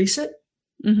release it,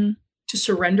 to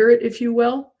surrender it, if you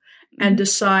will, and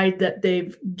decide that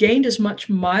they've gained as much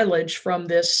mileage from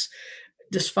this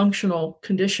dysfunctional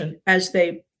condition as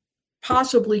they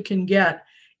possibly can get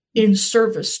in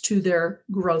service to their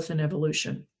growth and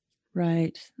evolution.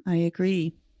 Right. I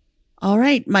agree. All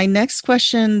right. My next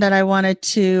question that I wanted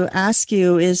to ask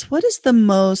you is, what is the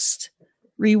most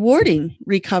rewarding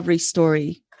recovery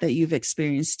story that you've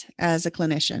experienced as a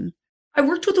clinician? I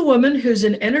worked with a woman who's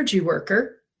an energy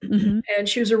worker, and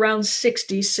she was around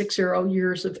 60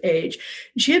 years of age.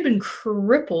 She had been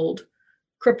crippled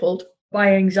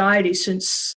by anxiety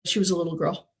since she was a little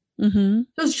girl. It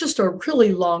was just a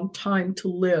really long time to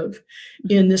live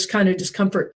in this kind of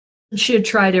discomfort. She had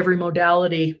tried every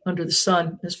modality under the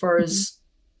sun as far as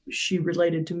she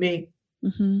related to me.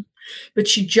 But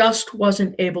she just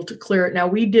wasn't able to clear it. Now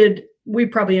we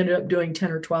probably ended up doing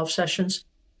 10 or 12 sessions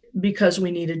because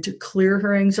we needed to clear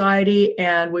her anxiety.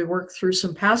 And we worked through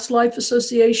some past life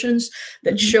associations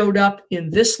that showed up in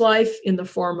this life in the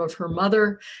form of her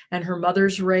mother and her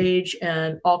mother's rage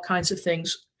and all kinds of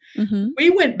things. We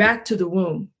went back to the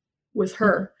womb with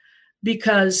her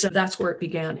because that's where it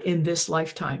began in this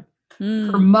lifetime.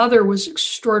 Her mother was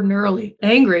extraordinarily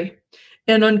angry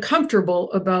and uncomfortable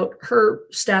about her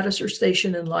status or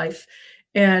station in life.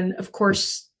 And of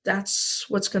course, that's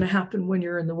what's going to happen when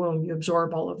you're in the womb. You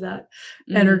absorb all of that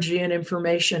energy and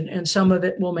information, and some of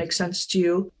it will make sense to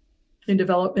you in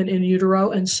development in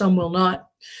utero, and some will not.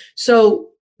 So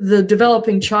the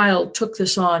developing child took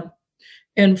this on.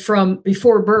 And from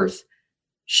before birth,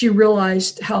 she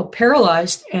realized how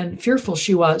paralyzed and fearful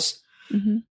she was,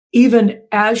 even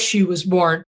as she was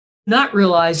born, not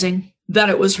realizing that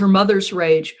it was her mother's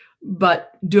rage,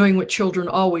 but doing what children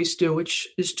always do, which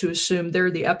is to assume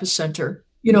they're the epicenter,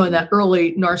 in that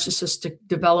early narcissistic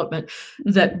development,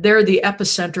 that they're the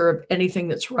epicenter of anything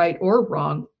that's right or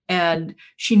wrong. And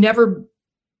she never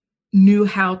knew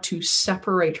how to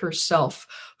separate herself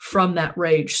from that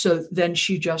rage. So then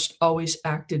she just always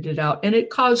acted it out. And it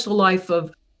caused a life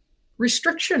of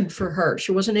restriction for her.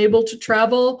 She wasn't able to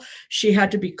travel. She had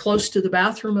to be close to the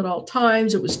bathroom at all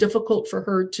times. It was difficult for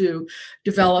her to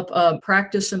develop a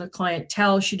practice and a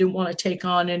clientele. She didn't want to take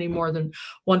on any more than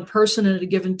one person at a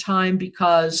given time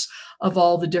because of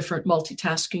all the different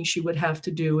multitasking she would have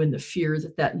to do and the fear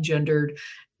that engendered.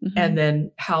 And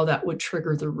then how that would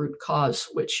trigger the root cause,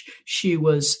 which it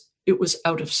was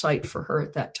out of sight for her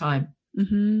at that time.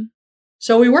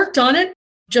 So we worked on it.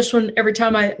 Just when every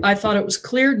time I thought it was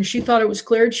cleared and she thought it was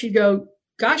cleared, she'd go,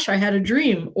 gosh, I had a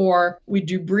dream. Or we'd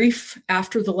do brief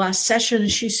after the last session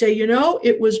and she'd say,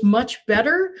 it was much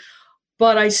better,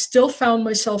 but I still found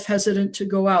myself hesitant to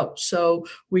go out. So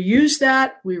we used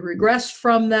that, we regressed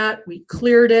from that, we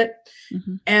cleared it.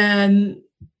 And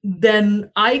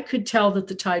then I could tell that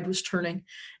the tide was turning.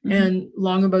 And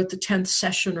long about the 10th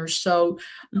session or so,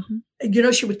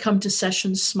 she would come to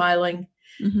sessions smiling.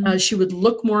 She would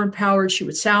look more empowered. She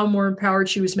would sound more empowered.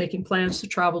 She was making plans to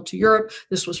travel to Europe.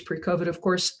 This was pre-COVID, of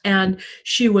course. And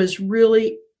she was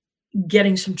really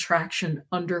getting some traction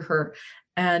under her.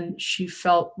 And she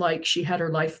felt like she had her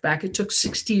life back. It took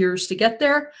 60 years to get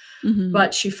there,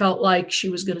 but she felt like she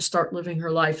was going to start living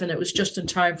her life. And it was just in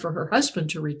time for her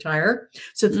husband to retire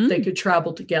so that they could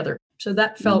travel together. So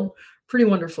that felt pretty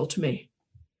wonderful to me.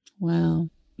 Wow.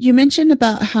 You mentioned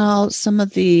about how some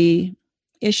of the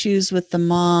issues with the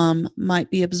mom might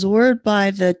be absorbed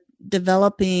by the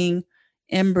developing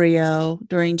embryo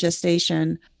during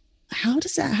gestation, how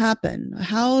does that happen?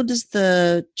 How does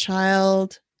the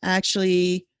child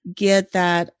actually get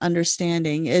that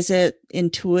understanding? Is it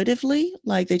intuitively,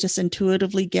 like they just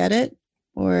intuitively get it?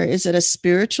 Or is it a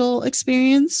spiritual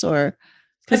experience? Or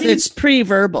because it's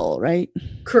pre-verbal, right?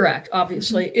 Correct.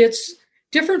 Obviously, it's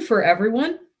different for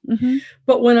everyone. Mm-hmm.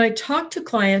 But when I talk to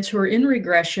clients who are in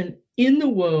regression in the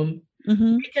womb,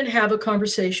 we can have a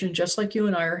conversation just like you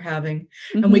and I are having,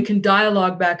 and we can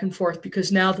dialogue back and forth,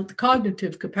 because now that the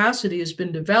cognitive capacity has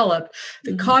been developed,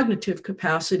 the cognitive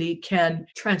capacity can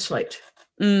translate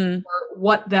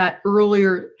what that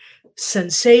earlier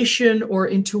sensation or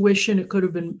intuition, it could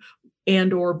have been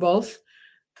and or both,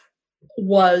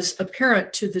 was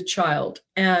apparent to the child.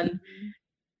 And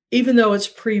even though it's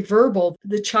pre-verbal,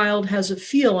 the child has a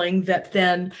feeling that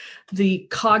then the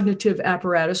cognitive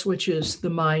apparatus, which is the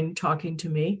mind talking to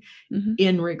me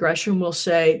in regression, will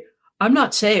say, I'm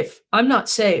not safe. I'm not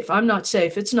safe. I'm not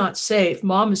safe. It's not safe.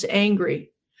 Mom is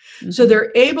angry. So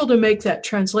they're able to make that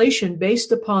translation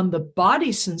based upon the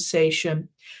body sensation,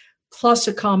 plus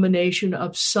a combination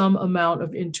of some amount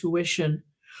of intuition,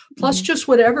 plus just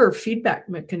whatever feedback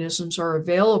mechanisms are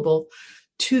available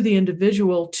to the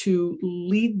individual to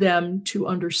lead them to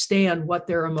understand what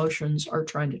their emotions are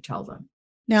trying to tell them.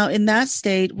 Now, in that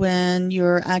state, when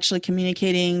you're actually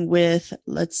communicating with,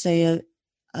 let's say,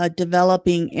 a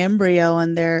developing embryo,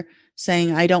 and they're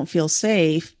saying, I don't feel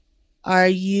safe, are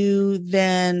you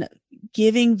then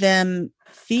giving them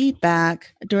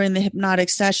feedback during the hypnotic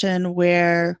session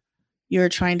where you're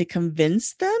trying to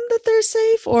convince them that they're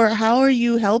safe? Or how are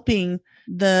you helping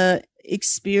the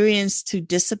experience to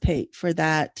dissipate for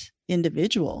that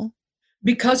individual?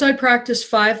 Because I practice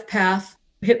 5-path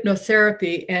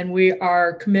hypnotherapy and we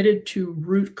are committed to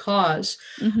root cause,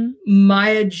 my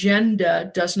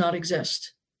agenda does not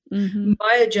exist.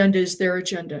 My agenda is their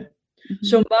agenda.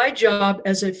 So my job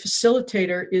as a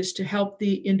facilitator is to help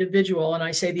the individual, and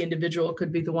I say the individual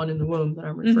could be the one in the womb that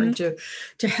I'm referring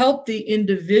to help the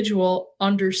individual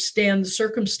understand the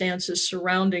circumstances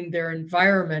surrounding their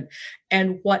environment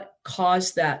and what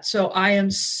caused that. So I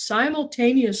am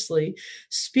simultaneously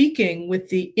speaking with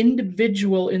the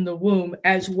individual in the womb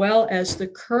as well as the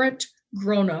current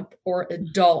grown-up or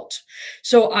adult.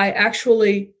 So I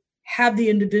actually have the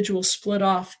individual split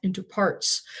off into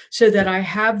parts so that I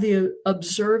have the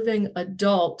observing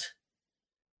adult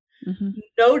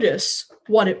notice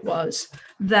what it was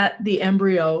that the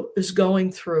embryo is going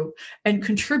through and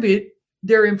contribute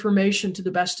their information to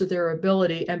the best of their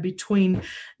ability. And between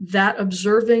that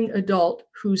observing adult,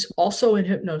 who's also in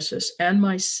hypnosis, and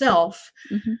myself,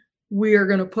 we are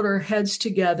going to put our heads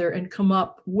together and come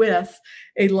up with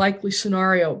a likely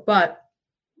scenario. But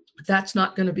that's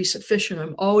not going to be sufficient.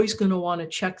 I'm always going to want to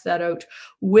check that out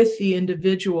with the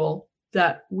individual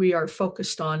that we are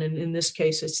focused on. And in this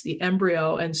case, it's the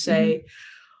embryo, and say,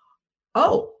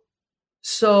 oh,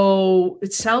 so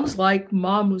it sounds like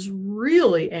mom was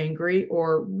really angry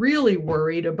or really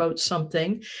worried about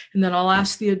something. And then I'll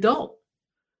ask the adult,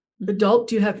 do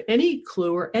you have any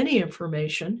clue or any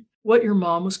information what your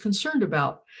mom was concerned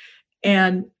about?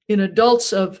 And in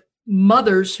adults of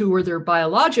mothers who were their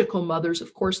biological mothers,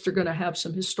 of course, they're going to have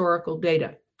some historical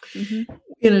data.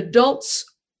 In adults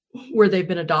where they've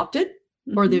been adopted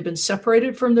or they've been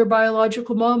separated from their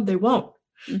biological mom, they won't.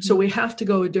 So we have to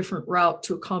go a different route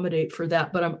to accommodate for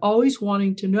that. But I'm always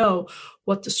wanting to know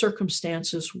what the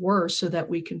circumstances were so that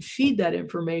we can feed that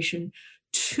information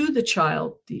to the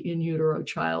child, the in utero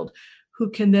child,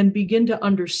 who can then begin to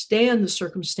understand the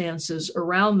circumstances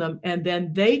around them. And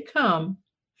then they come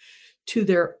to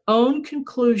their own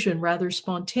conclusion rather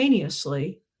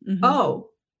spontaneously.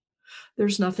 Oh,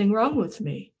 there's nothing wrong with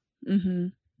me.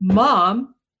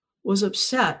 Mom was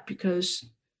upset because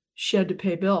she had to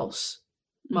pay bills.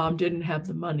 Mom didn't have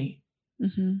the money.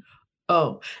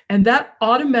 Oh, and that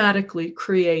automatically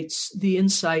creates the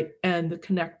insight and the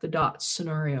connect the dots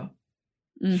scenario,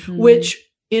 which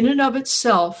in and of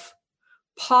itself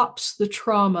pops the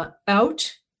trauma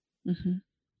out.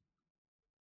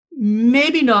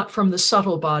 Maybe not from the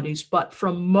subtle bodies, but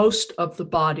from most of the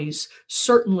bodies,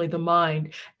 certainly the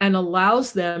mind, and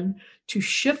allows them to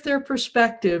shift their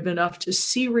perspective enough to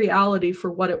see reality for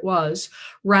what it was,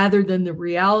 rather than the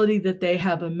reality that they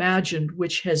have imagined,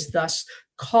 which has thus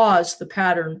caused the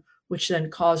pattern, which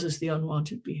then causes the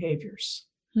unwanted behaviors.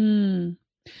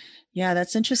 Yeah,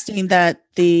 that's interesting that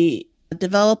the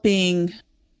developing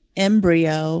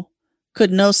embryo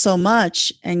could know so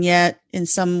much and yet in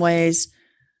some ways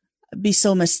be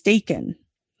so mistaken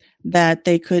that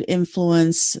they could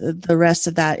influence the rest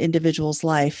of that individual's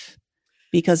life.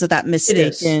 because of that It is.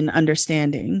 mistaken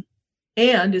understanding.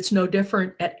 And it's no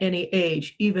different at any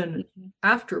age, even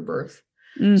after birth.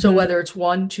 Mm-hmm. So whether it's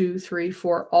 1, 2, 3,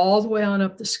 4, all the way on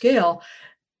up the scale,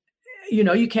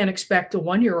 you can't expect a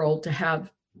 1-year-old to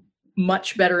have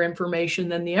much better information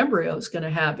than the embryo is going to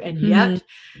have. And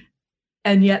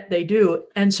yet they do.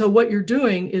 And so what you're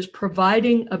doing is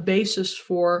providing a basis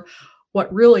for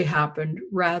what really happened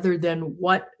rather than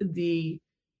what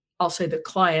I'll say the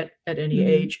client at any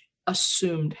age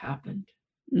assumed happened.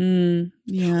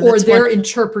 Yeah, or their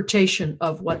interpretation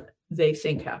of what they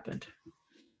think happened.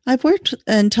 I've worked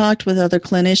and talked with other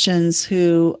clinicians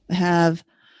who have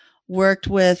worked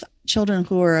with children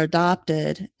who are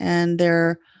adopted, and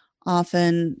they're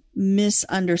often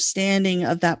misunderstanding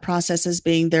of that process as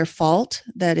being their fault,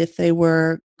 that if they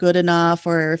were good enough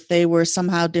or if they were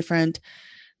somehow different,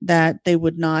 that they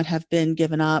would not have been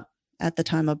given up at the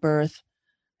time of birth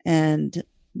and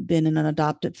been in an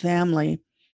adopted family.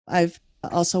 I've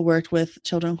also worked with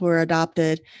children who are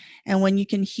adopted. And when you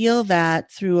can heal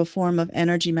that through a form of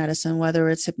energy medicine, whether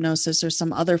it's hypnosis or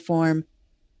some other form,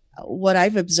 what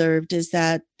I've observed is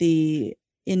that the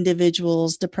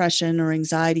individual's depression or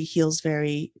anxiety heals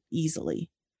very easily.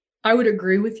 I would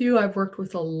agree with you. I've worked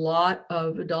with a lot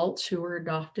of adults who were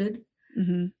adopted.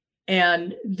 Mm-hmm.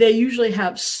 And they usually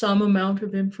have some amount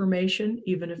of information,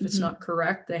 even if it's not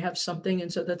correct, they have something.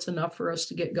 And so that's enough for us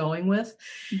to get going with.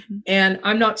 And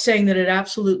I'm not saying that it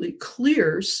absolutely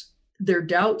clears their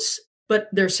doubts, but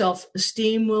their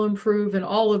self-esteem will improve, and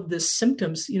all of the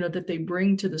symptoms, that they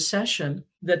bring to the session,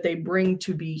 that they bring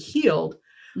to be healed,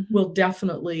 will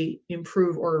definitely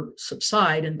improve or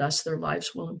subside, and thus their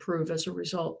lives will improve as a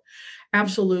result.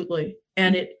 Absolutely.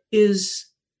 And it is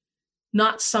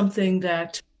not something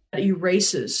that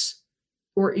erases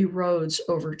or erodes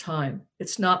over time.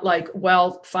 It's not like,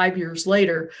 5 years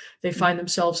later, they find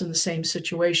themselves in the same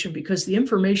situation, because the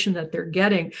information that they're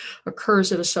getting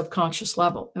occurs at a subconscious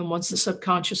level. And once the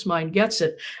subconscious mind gets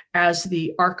it, as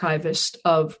the archivist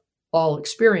of all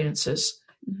experiences,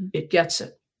 it gets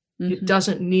it. It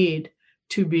doesn't need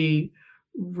to be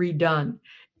redone.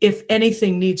 If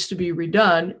anything needs to be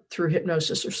redone through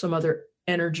hypnosis or some other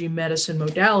energy medicine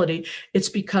modality, it's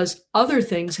because other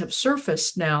things have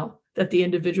surfaced now that the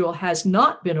individual has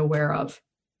not been aware of,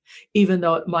 even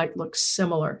though it might look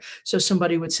similar. So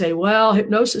somebody would say,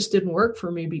 hypnosis didn't work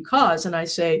for me because, and I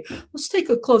say, let's take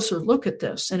a closer look at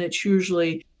this. And it's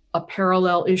usually a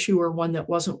parallel issue or one that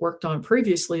wasn't worked on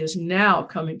previously is now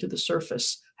coming to the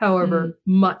surface, however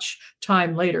much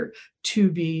time later,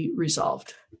 to be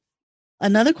resolved.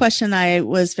 Another question I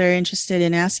was very interested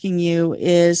in asking you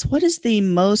is, what is the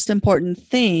most important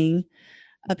thing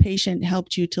a patient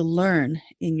helped you to learn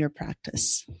in your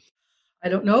practice? I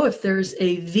don't know if there's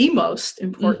the most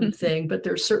important thing, but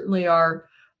there certainly are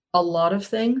a lot of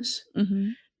things.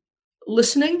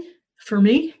 Listening, for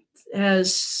me,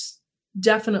 has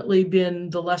definitely been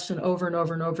the lesson over and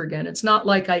over and over again. It's not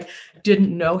like I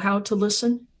didn't know how to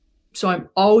listen, so I'm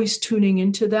always tuning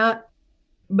into that.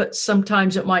 But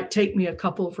sometimes it might take me a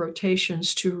couple of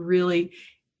rotations to really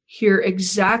hear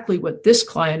exactly what this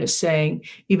client is saying,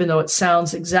 even though it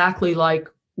sounds exactly like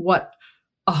what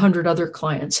 100 other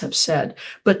clients have said,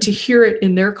 but to hear it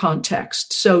in their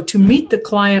context. So to meet the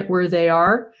client where they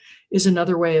are is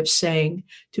another way of saying,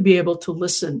 to be able to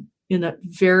listen in a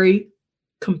very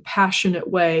compassionate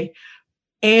way,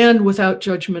 and without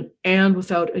judgment and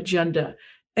without agenda,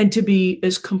 and to be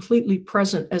as completely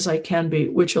present as I can be,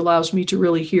 which allows me to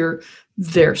really hear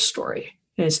their story,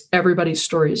 as everybody's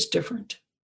story is different.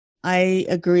 I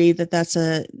agree that that's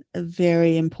a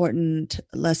very important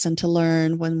lesson to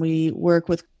learn when we work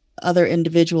with other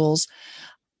individuals.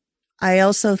 I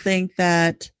also think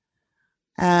that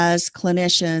as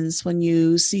clinicians, when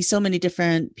you see so many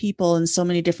different people in so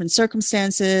many different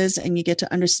circumstances and you get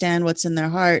to understand what's in their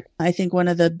heart, I think one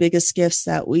of the biggest gifts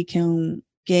that we can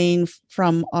gain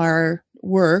from our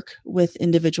work with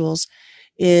individuals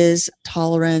is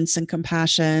tolerance and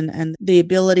compassion, and the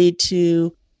ability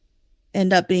to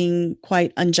end up being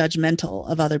quite unjudgmental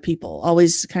of other people,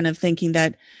 always kind of thinking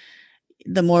that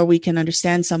the more we can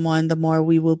understand someone, the more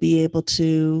we will be able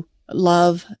to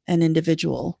love an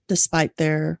individual despite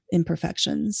their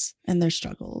imperfections and their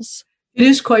struggles. It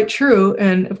is quite true.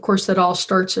 And of course, that all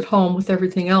starts at home with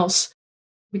everything else.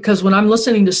 Because when I'm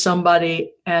listening to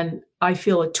somebody and I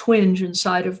feel a twinge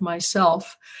inside of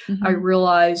myself, I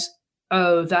realize,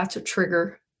 that's a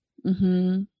trigger.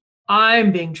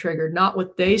 I'm being triggered, not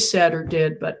what they said or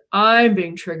did, but I'm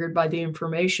being triggered by the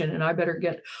information, and I better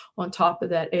get on top of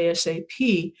that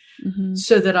ASAP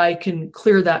so that I can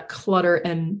clear that clutter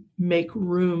and make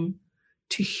room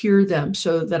to hear them,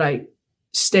 so that I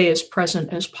stay as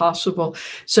present as possible.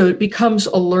 So it becomes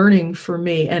a learning for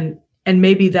me. And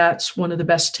maybe that's one of the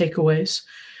best takeaways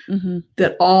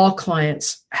that all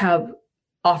clients have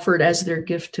offered as their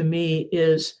gift to me,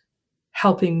 is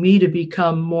helping me to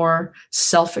become more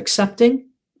self-accepting.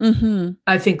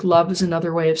 I think love is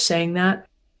another way of saying that,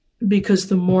 because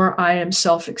the more I am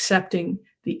self-accepting,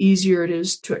 the easier it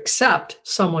is to accept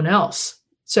someone else.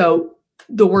 So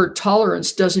the word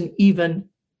tolerance doesn't even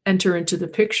enter into the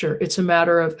picture. It's a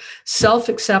matter of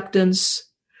self-acceptance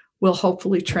will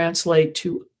hopefully translate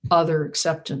to other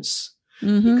acceptance,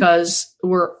 because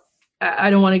I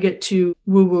don't want to get too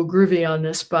woo-woo groovy on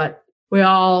this, but we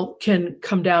all can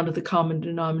come down to the common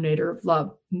denominator of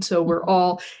love. And so we're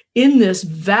all in this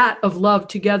vat of love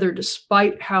together,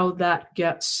 despite how that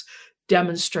gets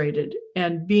demonstrated.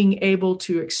 And being able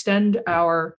to extend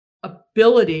our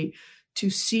ability to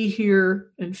see,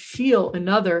 hear, and feel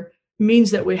another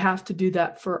means that we have to do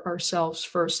that for ourselves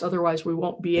first. Otherwise, we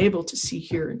won't be able to see,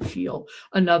 hear, and feel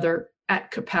another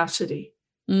at capacity.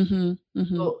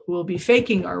 We'll be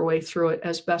faking our way through it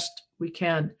as best we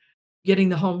can. Getting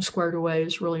the home squared away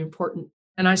is really important.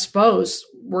 And I suppose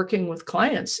working with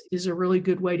clients is a really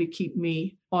good way to keep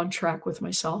me on track with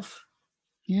myself.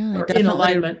 Yeah, or in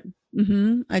alignment.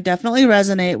 I definitely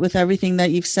resonate with everything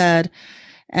that you've said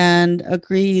and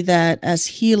agree that as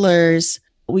healers,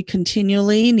 we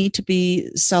continually need to be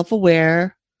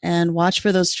self-aware and watch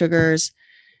for those triggers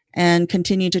and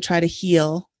continue to try to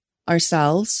heal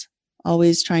ourselves,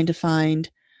 always trying to find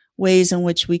ways in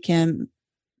which we can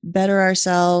better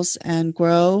ourselves and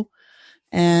grow.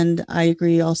 And I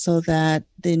agree also that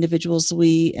the individuals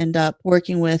we end up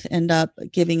working with end up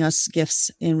giving us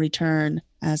gifts in return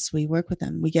as we work with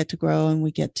them. We get to grow and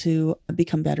we get to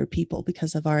become better people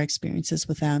because of our experiences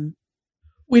with them.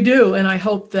 We do. And I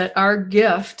hope that our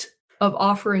gift of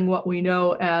offering what we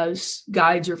know as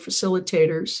guides or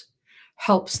facilitators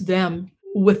helps them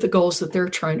with the goals that they're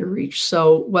trying to reach.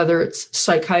 So whether it's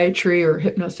psychiatry or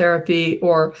hypnotherapy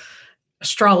or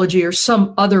astrology or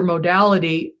some other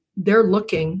modality, they're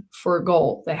looking for a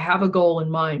goal. They have a goal in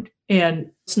mind.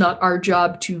 And it's not our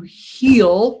job to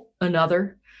heal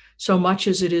another so much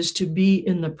as it is to be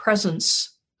in the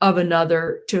presence of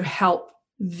another to help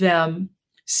them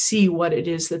see what it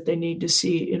is that they need to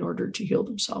see in order to heal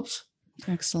themselves.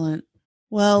 Excellent.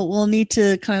 Well, we'll need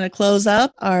to kind of close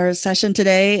up our session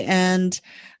today. And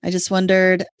I just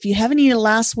wondered if you have any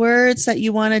last words that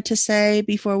you wanted to say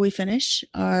before we finish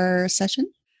our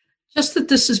session? Just that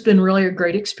this has been really a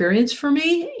great experience for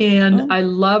me. And I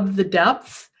love the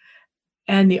depth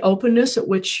and the openness at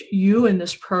which you in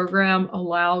this program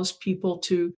allows people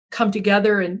to come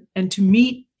together and to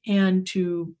meet and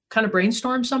to kind of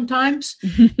brainstorm sometimes.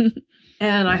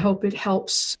 And I hope it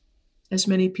helps as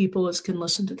many people as can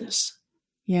listen to this.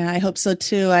 Yeah, I hope so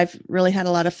too. I've really had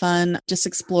a lot of fun just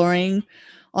exploring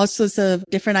all sorts of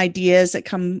different ideas that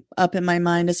come up in my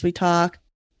mind as we talk.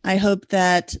 I hope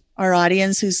that our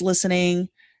audience who's listening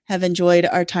have enjoyed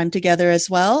our time together as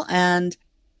well. And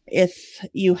if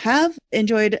you have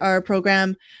enjoyed our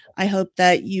program, I hope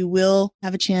that you will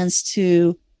have a chance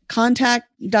to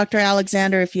contact Dr.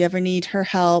 Alexander if you ever need her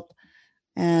help.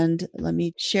 And let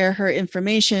me share her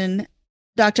information.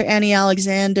 Dr. Annie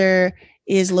Alexander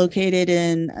is located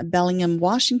in Bellingham,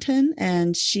 Washington,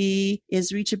 and she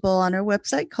is reachable on her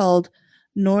website called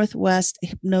Northwest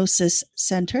Hypnosis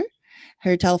Center.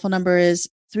 Her telephone number is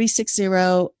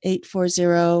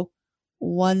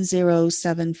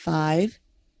 360-840-1075.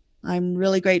 I'm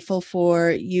really grateful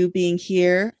for you being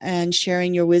here and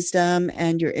sharing your wisdom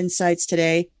and your insights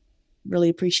today. Really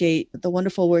appreciate the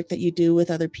wonderful work that you do with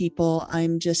other people.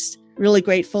 I'm just really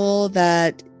grateful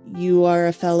that you are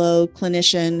a fellow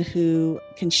clinician who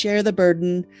can share the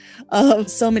burden of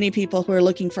so many people who are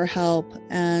looking for help,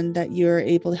 and that you're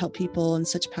able to help people in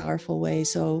such a powerful way.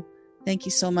 So thank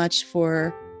you so much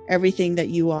for everything that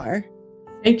you are.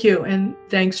 Thank you. And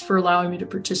thanks for allowing me to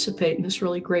participate in this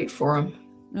really great forum.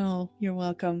 Oh, you're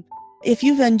welcome. If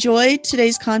you've enjoyed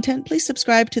today's content, please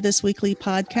subscribe to this weekly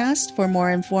podcast for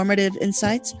more informative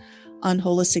insights on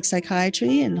holistic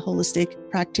psychiatry and holistic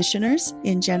practitioners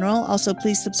in general. Also,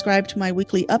 please subscribe to my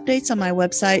weekly updates on my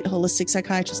website,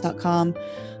 holisticspsychiatrist.com,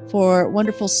 for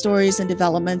wonderful stories and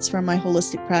developments from my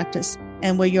holistic practice,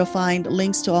 and where you'll find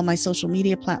links to all my social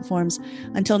media platforms.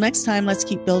 Until next time, let's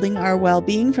keep building our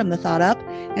well-being from the thought up,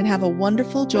 and have a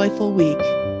wonderful, joyful week.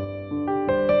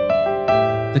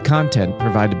 The content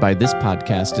provided by this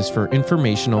podcast is for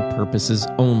informational purposes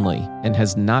only and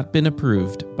has not been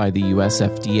approved by the US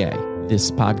FDA.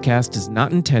 This podcast is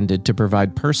not intended to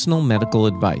provide personal medical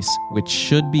advice, which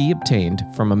should be obtained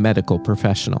from a medical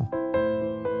professional.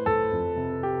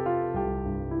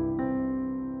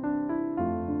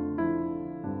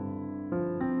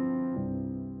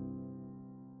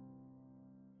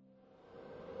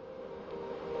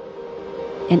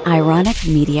 an Ironic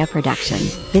Media production.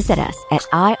 Visit us at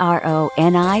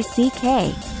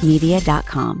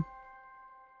ironickmedia.com.